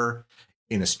care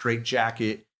in a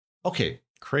straitjacket. Okay.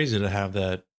 Crazy to have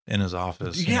that in his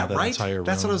office. Yeah, that right. Entire room.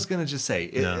 That's what I was going to just say.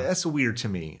 That's weird to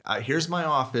me. Here's my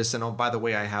office. And oh, by the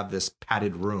way, I have this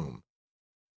padded room.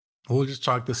 We'll just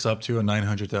chalk this up to a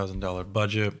 $900,000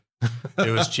 budget.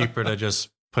 It was cheaper to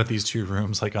just put these two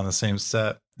rooms like on the same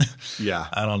set. Yeah.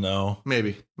 I don't know.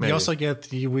 Maybe. We also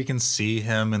we can see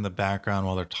him in the background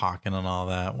while they're talking and all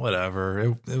that.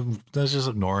 Whatever. Let's just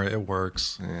ignore it. It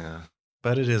works. Yeah.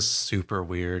 But it is super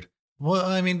weird. Well,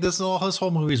 I mean, this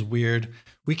whole movie is weird.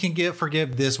 We can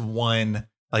forgive this one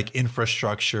like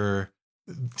infrastructure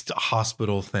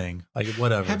hospital thing, like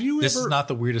whatever. This is not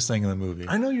the weirdest thing in the movie.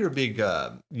 I know you're a big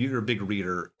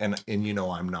reader, and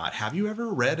I'm not. Have you ever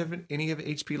read of any of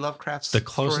H.P. Lovecraft's? The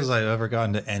closest stories? I've ever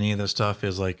gotten to any of this stuff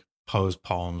is like Poe's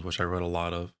poems, which I read a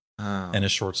lot of, and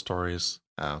his short stories.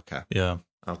 Oh, okay. Yeah.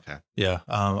 Okay. Yeah.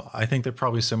 I think they're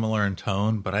probably similar in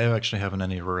tone, but I actually haven't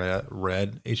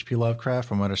read H.P. Lovecraft.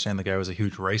 From what I understand, the guy was a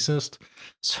huge racist,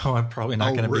 so I'm probably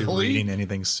not going to be reading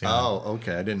anything soon. Oh,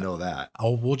 okay. I didn't know that.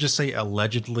 We'll just say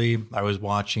allegedly. I was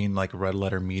watching like Red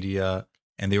Letter Media,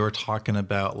 and they were talking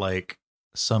about like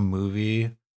some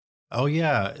movie. Oh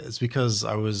yeah, it's because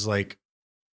I was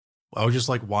just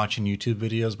like watching YouTube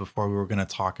videos before we were going to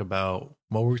talk about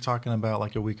what were we talking about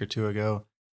like a week or two ago.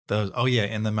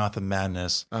 In the Mouth of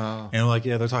Madness. Oh. And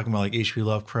they're talking about like H.P.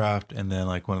 Lovecraft, and then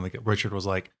like when Richard was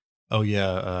like, oh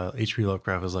yeah, H.P.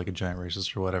 Lovecraft is like a giant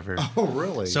racist or whatever. Oh,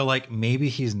 really? So like maybe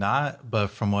he's not, but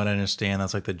from what I understand,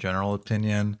 that's like the general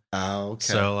opinion. Oh, okay.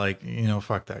 So like,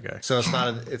 fuck that guy. So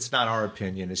it's not our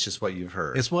opinion. It's just what you've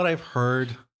heard. It's what I've heard.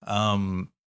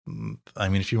 I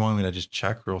mean, if you want me to just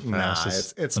check real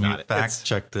fast, it's let me not fact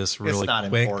check this really quick. It's not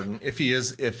important. If he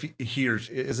is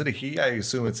it a he? I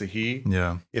assume it's a he.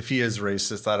 Yeah. If he is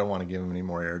racist, I don't want to give him any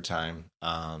more airtime.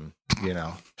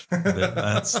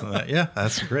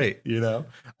 That's great.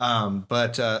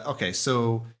 Okay.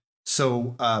 So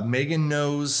Megan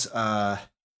knows. So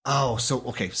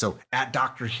at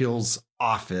Dr. Hill's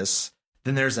office,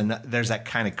 then there's that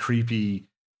kind of creepy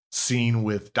scene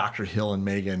with Dr. Hill and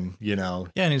Megan, Yeah,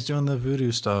 and he's doing the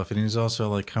voodoo stuff, and he's also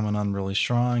like coming on really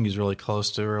strong. He's really close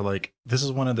to her. Like, this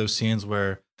is one of those scenes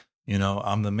where,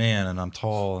 I'm the man and I'm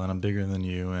tall and I'm bigger than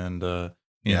you, and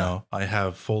you know, I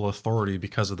have full authority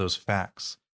because of those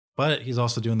facts. But he's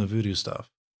also doing the voodoo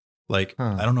stuff. Like,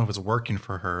 I don't know if it's working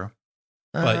for her,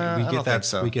 but we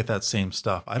get that same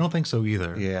stuff. I don't think so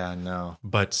either. Yeah, no.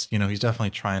 But he's definitely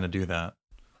trying to do that.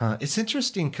 It's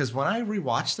interesting because when I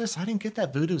rewatched this, I didn't get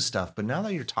that voodoo stuff. But now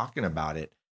that you're talking about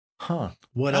it,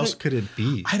 what else could it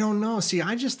be? I don't know. See,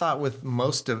 I just thought with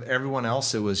most of everyone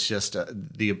else, it was just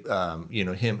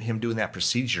him doing that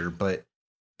procedure. But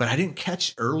I didn't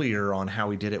catch earlier on how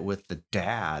he did it with the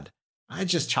dad. I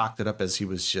just chalked it up as he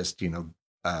was just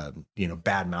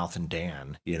bad mouthing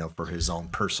Dan, for his own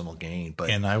personal gain.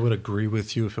 And I would agree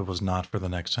with you if it was not for the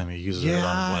next time he uses it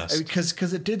on West.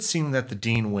 Because it did seem that the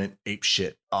Dean went ape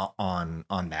shit on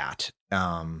that.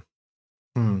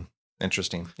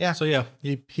 Interesting. Yeah. So yeah,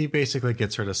 he basically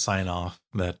gets her to sign off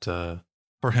that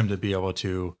for him to be able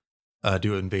to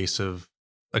do invasive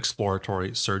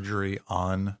exploratory surgery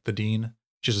on the Dean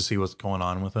just to see what's going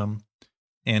on with him.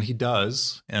 And he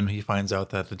does, and he finds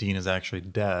out that the Dean is actually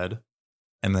dead.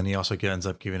 And then he also ends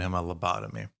up giving him a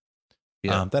lobotomy.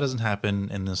 Yeah. That doesn't happen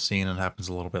in this scene. It happens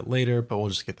a little bit later, but we'll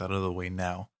just get that out of the way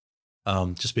now.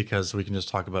 Just because we can just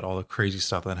talk about all the crazy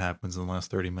stuff that happens in the last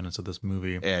 30 minutes of this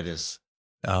movie. Yeah, it is.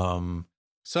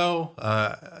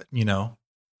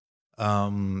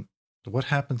 What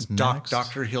happens next?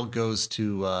 Dr. Hill goes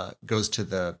to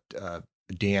the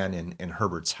Dan and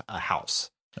Herbert's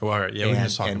house. Oh, all right. Yeah, we can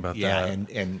just talk about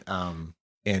that.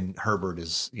 And Herbert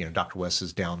is, Dr. West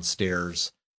is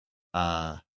downstairs.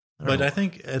 I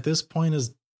think at this point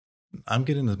I'm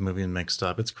getting this movie mixed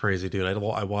up. It's crazy, dude.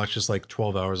 I watched this like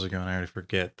 12 hours ago and I already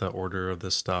forget the order of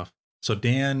this stuff. So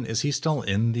Dan, is he still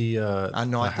in the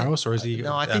house, or is he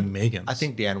at Megan's? I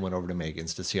think Dan went over to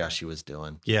Megan's to see how she was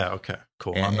doing. Yeah. Okay.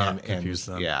 Cool. I'm not confused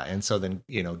then. Yeah. And so then,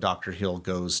 Dr. Hill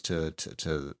goes to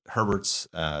Herbert's.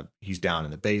 He's down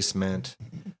in the basement.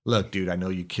 Look, dude, I know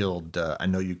you killed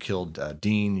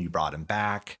Dean. You brought him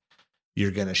back. You're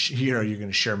gonna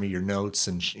share me your notes,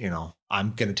 and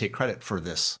I'm gonna take credit for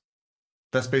this.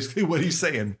 That's basically what he's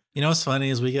saying. What's funny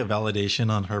is we get validation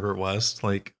on Herbert West,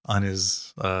 like on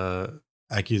his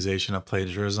accusation of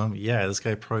plagiarism. Yeah, this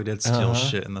guy probably did steal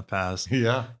shit in the past.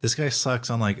 Yeah. This guy sucks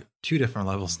on like 2 different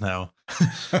levels now.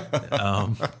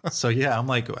 So yeah, I'm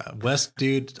like, West,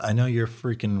 dude, I know you're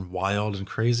freaking wild and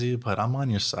crazy, but I'm on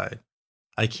your side.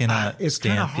 I cannot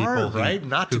stand people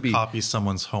who copy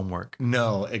someone's homework.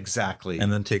 No, exactly.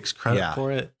 And then takes credit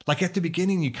for it. Like at the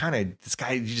beginning, you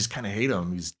just kind of hate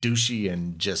him. He's douchey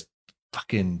and just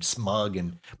fucking smug.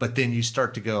 But then you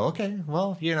start to go, okay,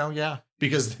 well, yeah.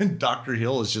 Because then Dr.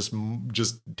 Hill is just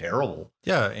terrible.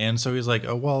 Yeah. And so he's like,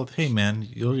 oh, well, hey, man,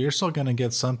 you're still going to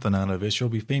get something out of it. You'll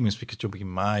be famous because you'll be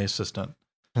my assistant.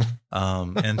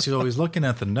 And so he's looking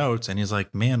at the notes and he's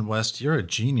like, man, West, you're a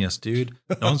genius, dude.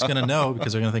 No one's gonna know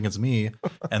because they're gonna think it's me.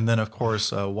 And then of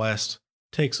course West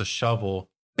takes a shovel,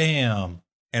 bam,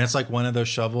 and it's like one of those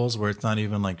shovels where it's not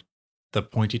even like the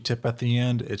pointy tip at the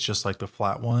end, it's just like the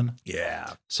flat one.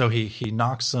 Yeah. So he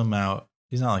knocks him out.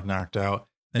 He's not like knocked out.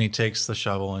 Then he takes the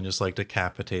shovel and just like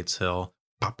decapitates Hill.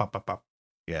 Pop, pop, pop, pop.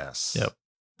 Yes. Yep.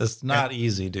 It's not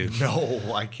easy, dude. No,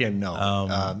 I can't know.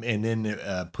 And then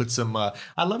puts him. I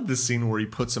love this scene where he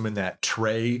puts him in that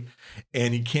tray,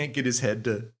 and he can't get his head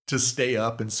to stay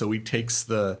up, and so he takes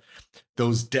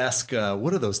those desk.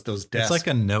 What are those desks? It's like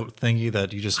a note thingy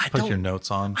that you just put your notes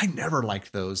on. I never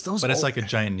liked those. But it's like a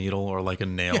giant needle or like a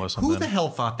nail or something. Who the hell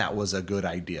thought that was a good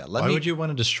idea? Why would you want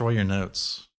to destroy your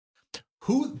notes?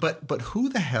 But who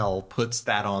the hell puts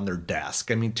that on their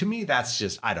desk? I mean, to me, that's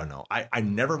just, I don't know. I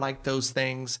never liked those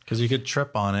things. Because you could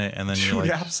trip on it and then you're like,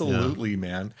 absolutely,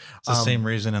 man. It's the same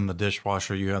reason in the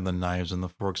dishwasher you have the knives and the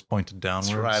forks pointed downwards.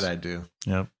 That's right, I do.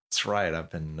 Yep. That's right.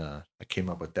 I came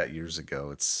up with that years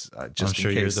ago. It's just I'm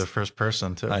sure you're the first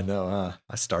person too. I know.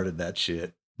 I started that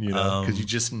shit, because you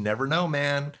just never know,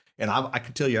 man. And I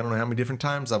can tell you, I don't know how many different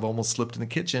times I've almost slipped in the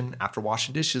kitchen after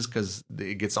washing dishes because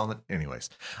it gets on the. Anyways,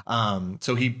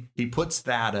 so he puts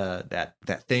that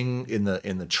thing in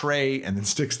the tray and then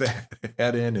sticks the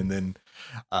head in and then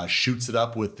shoots it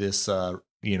up with this with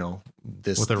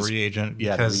a reagent.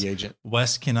 Yeah, the reagent.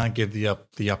 West cannot give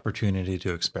the opportunity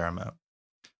to experiment.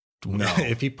 No,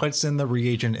 if he puts in the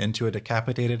reagent into a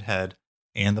decapitated head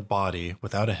and the body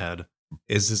without a head,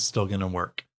 is it still going to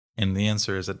work? And the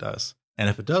answer is it does. And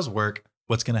if it does work,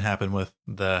 what's going to happen with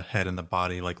the head and the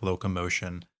body, like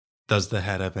locomotion? Does the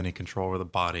head have any control over the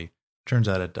body? Turns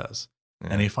out it does. Yeah.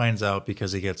 And he finds out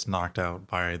because he gets knocked out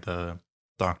by the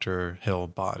Dr. Hill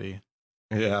body.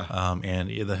 Yeah. And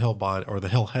the Hill body or the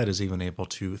Hill head is even able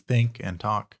to think and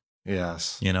talk.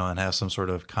 Yes. And have some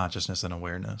sort of consciousness and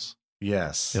awareness.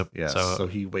 Yes. Yep. Yes. So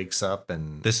he wakes up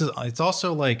and it's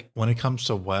also like when it comes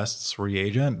to West's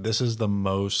reagent, this is the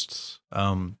most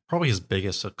probably his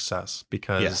biggest success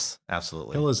because yes,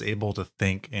 absolutely. Hill is able to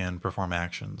think and perform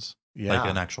actions like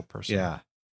an actual person. Yeah.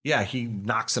 Yeah. He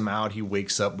knocks him out. He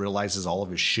wakes up, realizes all of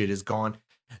his shit is gone.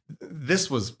 This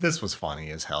was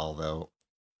funny as hell though.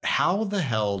 How the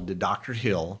hell did Dr.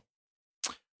 Hill,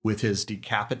 with his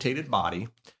decapitated body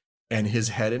and his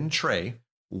head in a tray,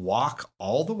 walk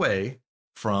all the way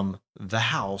from the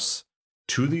house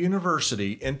to the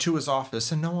university into his office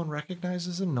and no one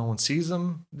recognizes him, no one sees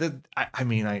him?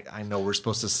 I know we're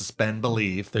supposed to suspend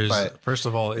belief. But first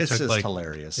of all, it's just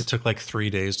hilarious. It took like 3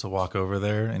 days to walk over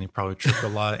there and he probably tripped a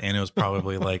lot and it was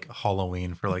probably like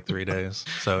Halloween for like 3 days.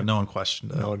 So no one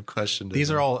questioned it. No one questioned it.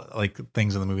 These are all like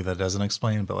things in the movie that doesn't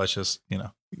explain, but let's just,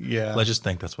 let's just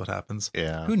think that's what happens.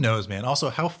 Yeah. Who knows, man? Also,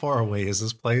 how far away is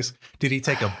this place? Did he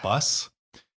take a bus?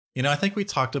 I think we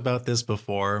talked about this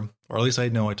before, or at least I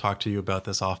know I talked to you about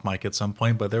this off mic at some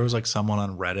point, but there was like someone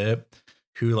on Reddit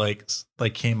who like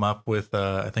came up with,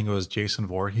 I think it was Jason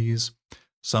Voorhees,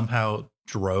 somehow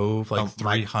drove like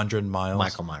 300 miles.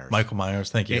 Michael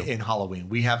Myers, thank you. In Halloween.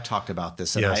 We have talked about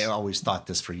this, and I always thought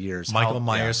this for years. Michael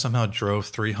Myers somehow drove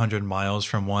 300 miles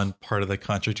from one part of the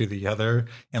country to the other,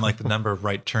 and like the number of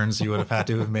right turns he would have had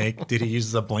to make. Did he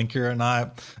use the blinker or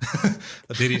not?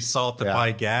 Did he stop to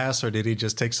buy gas, or did he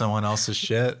just take someone else's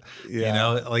shit? Yeah. You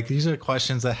know, like these are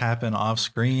questions that happen off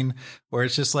screen where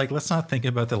it's just like, let's not think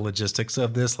about the logistics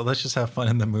of this. Let's just have fun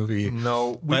in the movie.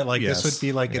 No, but like this would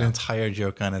be like an entire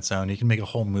joke on its own. You can make a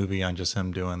whole movie on just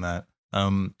him doing that.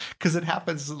 Because it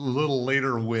happens a little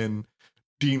later when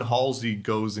Dean Halsey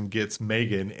goes and gets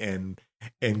Megan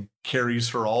and carries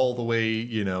her all the way,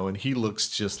 you know, and he looks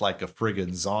just like a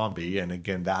friggin' zombie. And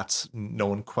again, that's no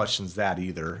one questions that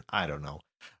either. I don't know.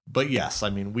 But yes,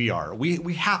 I mean, we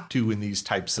have to in these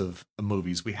types of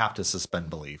movies, we have to suspend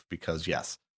belief because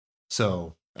yes.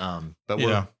 So, but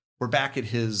we're back at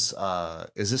his, are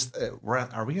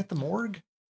we at the morgue?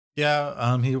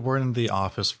 Yeah, we're in the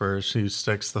office first. He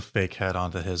sticks the fake head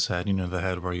onto his head. You know, the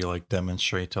head where you like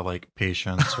demonstrate to like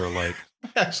patients or like. I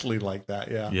actually like that.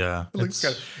 Yeah. Yeah.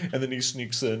 And then he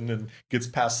sneaks in and gets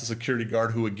past the security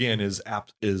guard, who again is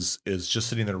just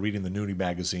sitting there reading the Nudie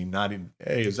magazine, nodding.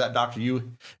 Hey, is that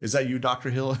you, Dr.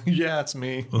 Hill? Yeah, it's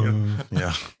me.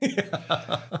 Yeah.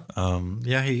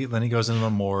 Then he goes into the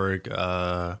morgue.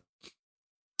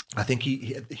 I think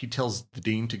he tells the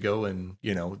dean to go and,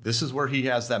 you know, this is where he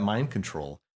has that mind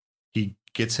control. He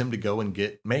gets him to go and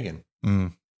get Megan.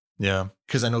 Yeah.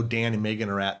 Because I know Dan and Megan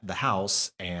are at the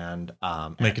house and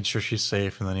making sure she's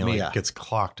safe. And then he gets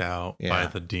clocked out by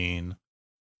the dean.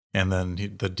 And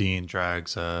then the dean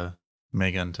drags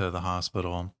Megan to the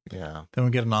hospital. Yeah. Then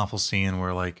we get an awful scene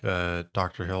where like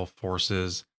Dr. Hill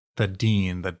forces the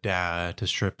dean, the dad, to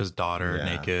strip his daughter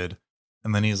naked.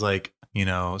 And then he's like, you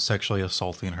know, sexually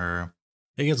assaulting her.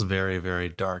 It gets very, very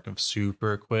dark and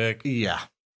super quick. Yeah.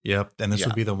 Yep. And this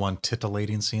would be the one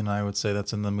titillating scene, I would say,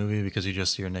 that's in the movie because you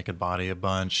just see her naked body a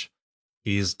bunch.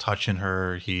 He's touching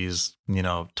her. He's, you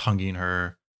know, tonguing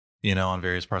her, you know, on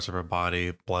various parts of her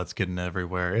body. Blood's getting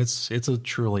everywhere. It's a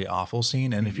truly awful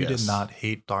scene. And if you did not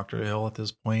hate Dr. Hill at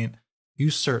this point,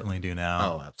 you certainly do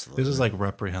now. Oh, absolutely. This is like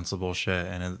reprehensible shit.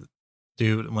 And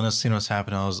dude, when this scene was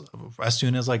happening, as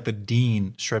soon as like the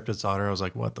dean stripped his daughter, I was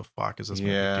like, what the fuck is this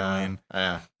movie doing?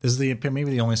 Yeah. This is maybe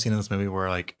the only scene in this movie where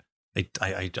like,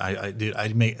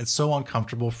 I make it so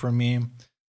uncomfortable for me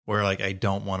where like, I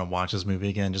don't want to watch this movie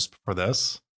again just for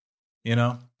this, you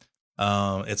know?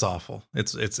 It's awful.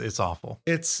 It's awful.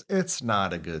 It's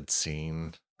not a good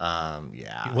scene.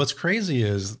 Yeah. What's crazy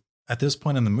is at this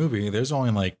point in the movie, there's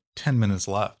only like 10 minutes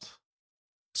left.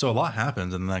 So a lot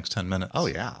happens in the next 10 minutes. Oh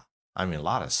yeah. I mean, a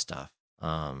lot of stuff.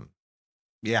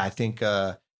 I think,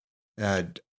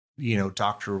 you know,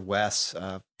 Dr. Wes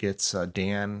gets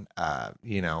Dan,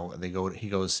 you know, he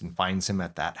goes and finds him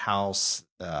at that house.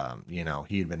 You know,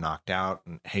 he had been knocked out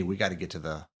and, hey, we got to get to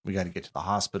the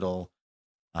hospital.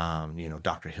 You know,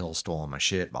 Dr. Hill stole my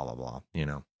shit, blah, blah, blah. You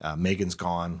know, Megan's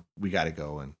gone. We got to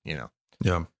go. And, you know,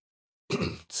 yeah.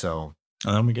 So.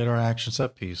 And then we get our action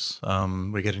set piece.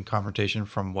 We get in confrontation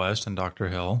from West and Dr.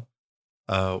 Hill.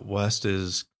 West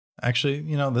is actually,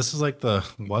 you know, this is like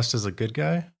West is a good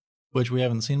guy, which we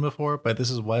haven't seen before, but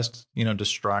this is West, you know,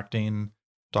 distracting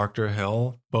Dr.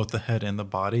 Hill, both the head and the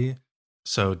body.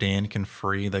 So Dan can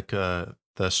free the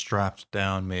strapped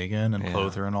down Megan and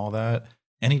clothe her and all that.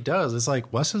 And he does. It's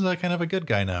like West is kind of a good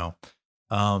guy now.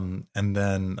 And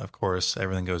then of course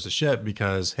everything goes to shit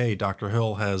because, hey, Dr.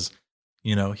 Hill has,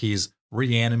 you know, he's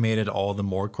reanimated all the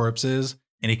morgue corpses.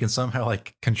 And he can somehow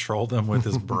like control them with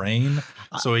his brain.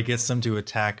 So he gets them to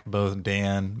attack both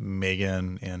Dan,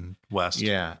 Megan, and West.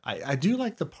 Yeah. I do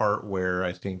like the part where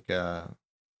I think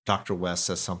Dr. West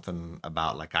says something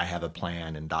about like, I have a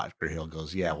plan. And Dr. Hill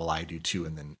goes, yeah, well, I do too.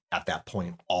 And then at that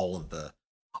point, all of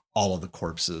the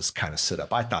corpses kind of sit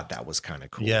up. I thought that was kind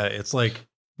of cool. Yeah. It's like,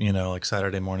 you know, like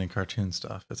Saturday morning cartoon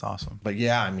stuff. It's awesome. But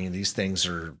yeah, I mean, these things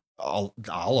are all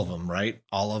of them, right?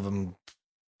 All of them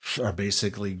are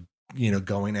basically, you know,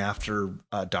 going after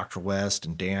Dr. West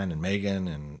and Dan and Megan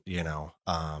and, you know,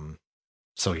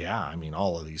 so yeah, I mean,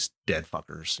 all of these dead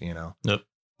fuckers, you know,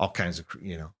 all kinds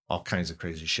of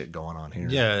crazy shit going on here.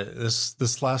 Yeah.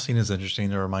 This last scene is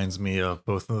interesting. It reminds me of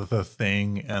both The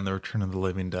Thing and The Return of the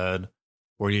Living Dead,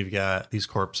 where you've got these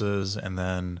corpses. And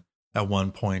then at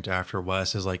one point after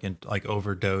West is like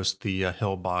overdosed the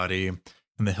Hill body.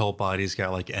 And the Hill body's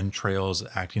got like entrails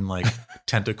acting like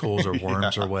tentacles or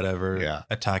worms or whatever,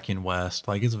 attacking West.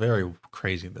 Like it's very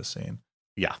crazy, this scene.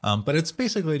 Yeah. But it's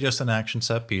basically just an action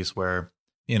set piece where,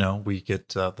 you know, we get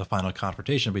the final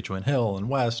confrontation between Hill and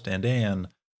West and Dan,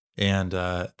 and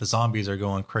the zombies are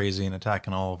going crazy and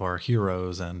attacking all of our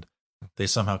heroes. And they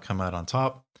somehow come out on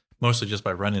top, mostly just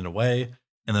by running away.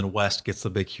 And then West gets the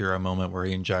big hero moment where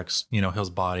he injects, his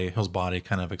body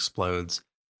kind of explodes.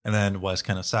 And then West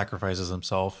kind of sacrifices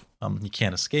himself. He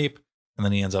can't escape. And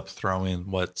then he ends up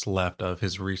throwing what's left of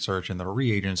his research and the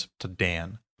reagents to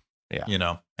Dan.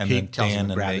 Yeah. And he then tells Dan him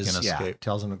to and grab Megan his, escape.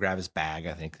 tells him to grab his bag.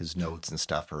 I think his notes and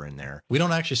stuff are in there. We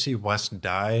don't actually see West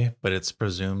die, but it's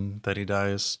presumed that he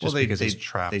dies just because he's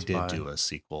trapped. They did do a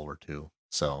sequel or two.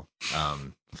 So,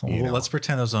 let's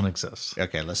pretend those don't exist.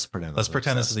 Okay, let's pretend.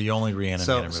 This is the only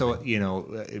reanimator movie.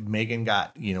 So Megan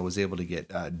got was able to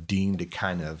get Dean to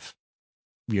kind of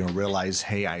realize,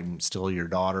 hey, I'm still your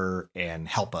daughter and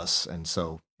help us. And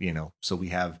so so we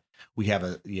have a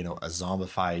a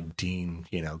zombified Dean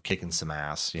kicking some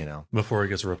ass before he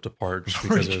gets ripped apart. Just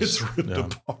before because he gets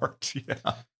ripped apart.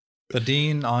 Yeah. But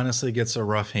Dean honestly gets a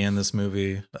rough hand this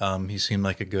movie. He seemed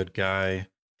like a good guy.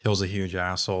 Kills a huge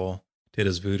asshole. Did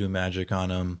his voodoo magic on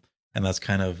him. And that's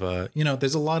kind of,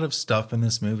 there's a lot of stuff in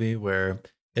this movie where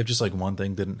if just like one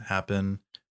thing didn't happen,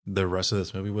 the rest of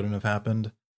this movie wouldn't have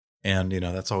happened. And,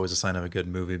 that's always a sign of a good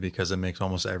movie because it makes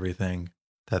almost everything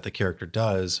that the character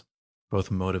does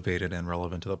both motivated and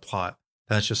relevant to the plot.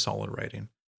 That's just solid writing.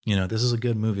 This is a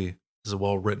good movie. This is a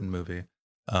well-written movie.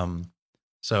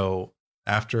 So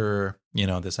after,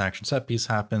 this action set piece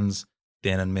happens,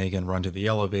 Dan and Megan run to the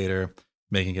elevator.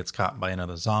 Megan gets caught by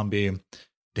another zombie.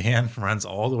 Dan runs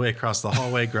all the way across the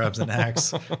hallway, grabs an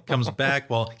axe, comes back.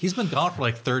 Well, he's been gone for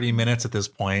like 30 minutes at this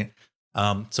point.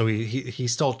 So he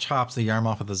still chops the arm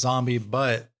off of the zombie,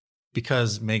 but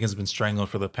because Megan's been strangled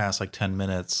for the past like 10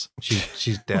 minutes,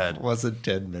 she's dead. It wasn't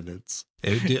 10 minutes.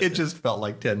 It just felt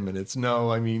like 10 minutes.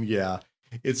 No, I mean, yeah.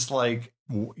 It's like,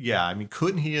 yeah, I mean,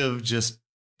 couldn't he have just,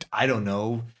 I don't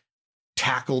know,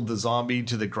 tackled the zombie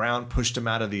to the ground, pushed him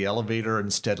out of the elevator,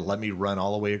 instead let me run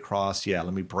all the way across. Yeah,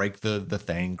 let me break the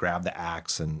thing, grab the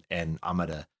axe, and I'm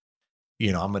gonna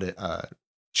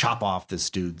chop off this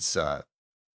dude's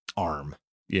arm.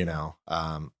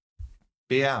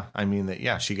 But yeah, I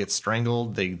mean she gets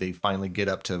strangled. They finally get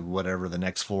up to whatever the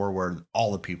next floor where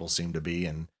all the people seem to be,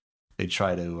 and they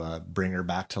try to bring her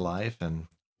back to life. And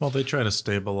well, they try to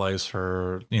stabilize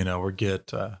her, or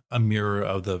get a mirror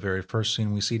of the very first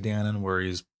scene we see Dan in, where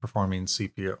he's performing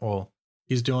CPR. Well,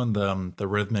 he's doing the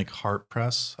rhythmic heart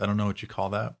press. I don't know what you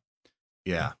call that.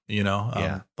 Yeah.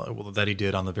 That he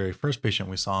did on the very first patient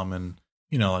we saw him in,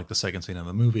 like the second scene of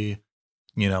the movie.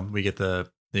 We get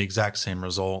the exact same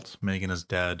result. Megan is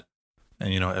dead,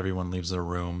 and, everyone leaves the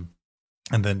room.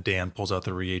 And then Dan pulls out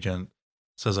the reagent,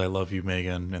 says, I love you,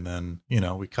 Megan. And then,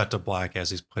 we cut to black as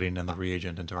he's putting in the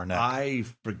reagent into our neck. I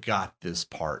forgot this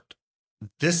part.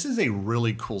 This is a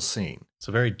really cool scene. It's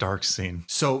a very dark scene.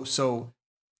 So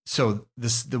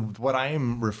what I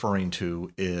am referring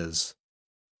to is,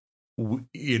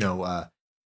 he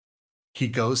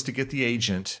goes to get the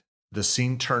agent. The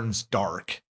scene turns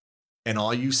dark, and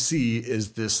all you see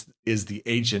is the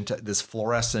agent, this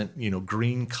fluorescent,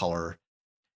 green color.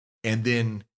 And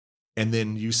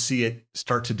then you see it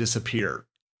start to disappear,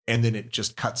 and then it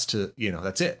just cuts to,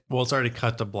 that's it. Well, it's already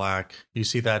cut to black. You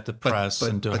see that depress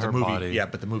into her body. Yeah,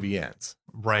 but the movie ends.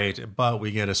 Right, but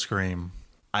we get a scream.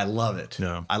 I love it.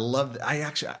 Yeah. I love it.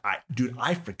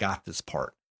 I forgot this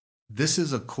part. This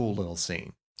is a cool little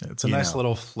scene. It's a nice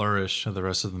little flourish of the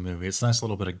rest of the movie. It's a nice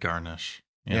little bit of garnish.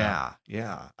 Yeah.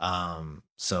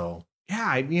 So,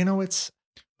 yeah, it's...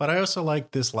 But I also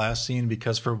like this last scene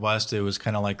because for West, it was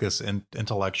kind of like this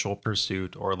intellectual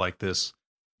pursuit, or like this,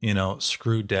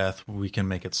 screw death, we can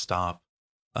make it stop.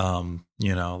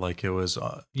 Like it was,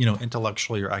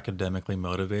 intellectually or academically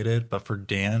motivated. But for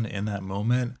Dan in that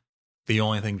moment, the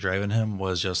only thing driving him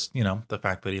was just, the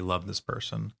fact that he loved this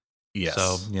person. Yes.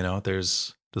 So,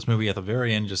 there's this movie at the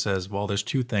very end just says, well, there's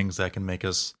two things that can make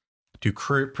us do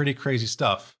pretty crazy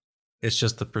stuff. It's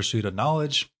just the pursuit of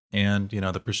knowledge and,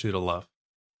 the pursuit of love.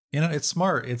 It's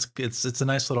smart. It's a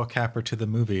nice little capper to the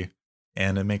movie,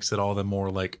 and it makes it all the more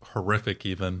like horrific.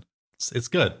 Even it's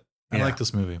good. I like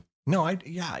this movie. No,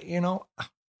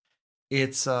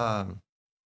 it's I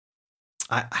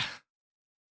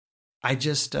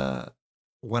just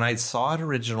when I saw it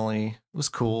originally, it was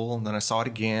cool, and then I saw it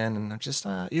again, and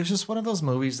it was just one of those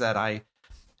movies that I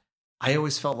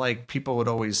always felt like people would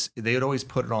always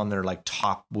put it on their like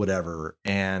top whatever,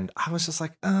 and I was just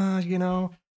like,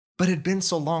 but it'd been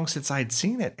so long since I'd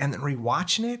seen it, and then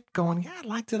rewatching it, going, yeah, I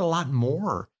liked it a lot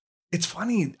more. It's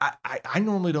funny. I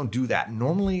normally don't do that.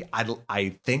 Normally,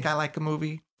 I think I like a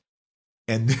movie,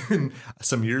 and then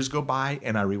some years go by,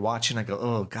 and I rewatch it, and I go,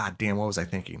 oh, God damn, what was I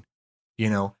thinking?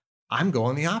 I'm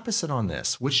going the opposite on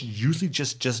this, which usually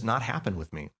just does not happen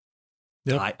with me.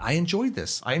 Yep. I enjoyed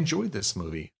this. I enjoyed this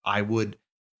movie. I would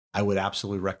I would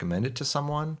absolutely recommend it to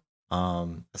someone,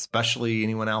 especially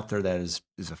anyone out there that is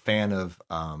a fan of,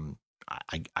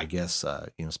 I guess,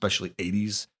 especially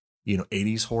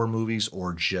 80s horror movies,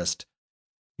 or just,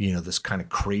 this kind of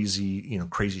crazy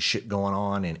shit going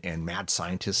on and mad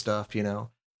scientist stuff,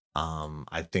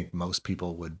 I think most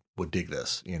people would dig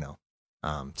this,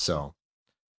 so.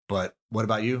 But what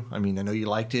about you? I mean, I know you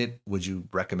liked it. Would you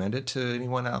recommend it to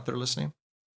anyone out there listening?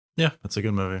 Yeah, it's a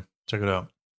good movie. Check it out.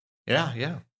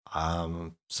 Yeah.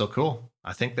 So cool.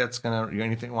 I think that's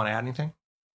anything, want to add anything?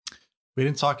 We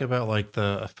didn't talk about like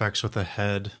the effects with the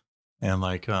head and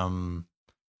like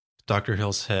Dr.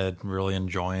 Hill's head really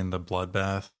enjoying the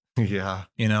bloodbath. Yeah.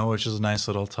 Which is a nice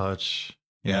little touch.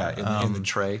 Yeah, in the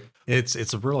tray.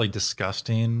 It's really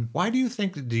disgusting. Why do you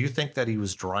think that he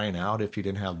was drying out if he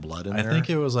didn't have blood in there? I think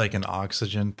it was like an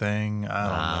oxygen thing. I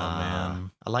don't know,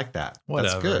 man. I like that.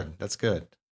 Whatever. That's good.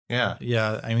 Yeah.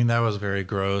 Yeah, I mean, that was very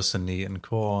gross and neat and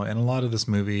cool. And a lot of this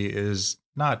movie is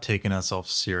not taking itself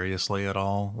seriously at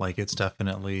all. Like, it's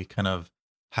definitely kind of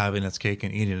having its cake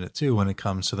and eating it too when it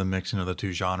comes to the mixing of the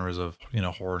two genres of,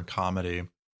 horror and comedy.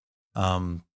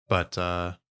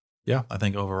 Yeah, I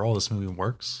think overall this movie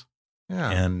works. Yeah.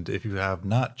 And if you have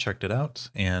not checked it out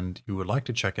and you would like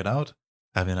to check it out,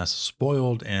 having us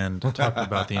spoiled and talked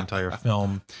about the entire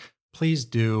film, please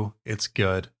do. It's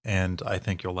good, and I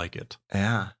think you'll like it.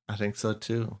 Yeah, I think so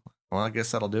too. Well, I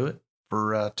guess that'll do it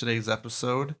for today's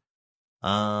episode.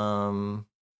 Come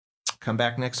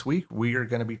back next week. We are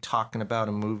going to be talking about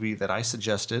a movie that I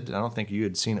suggested. I don't think you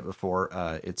had seen it before.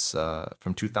 It's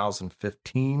from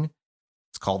 2015.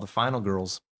 It's called The Final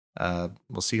Girls.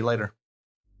 We'll see you later.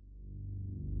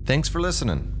 Thanks for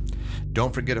listening.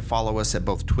 Don't forget to follow us at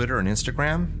both Twitter and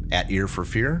Instagram at Ear for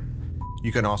Fear.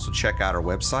 You can also check out our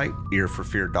website,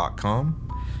 earforfear.com.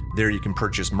 There you can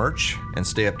purchase merch and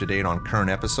stay up to date on current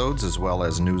episodes as well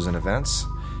as news and events.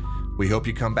 We hope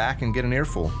you come back and get an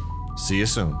earful. See you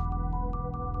soon.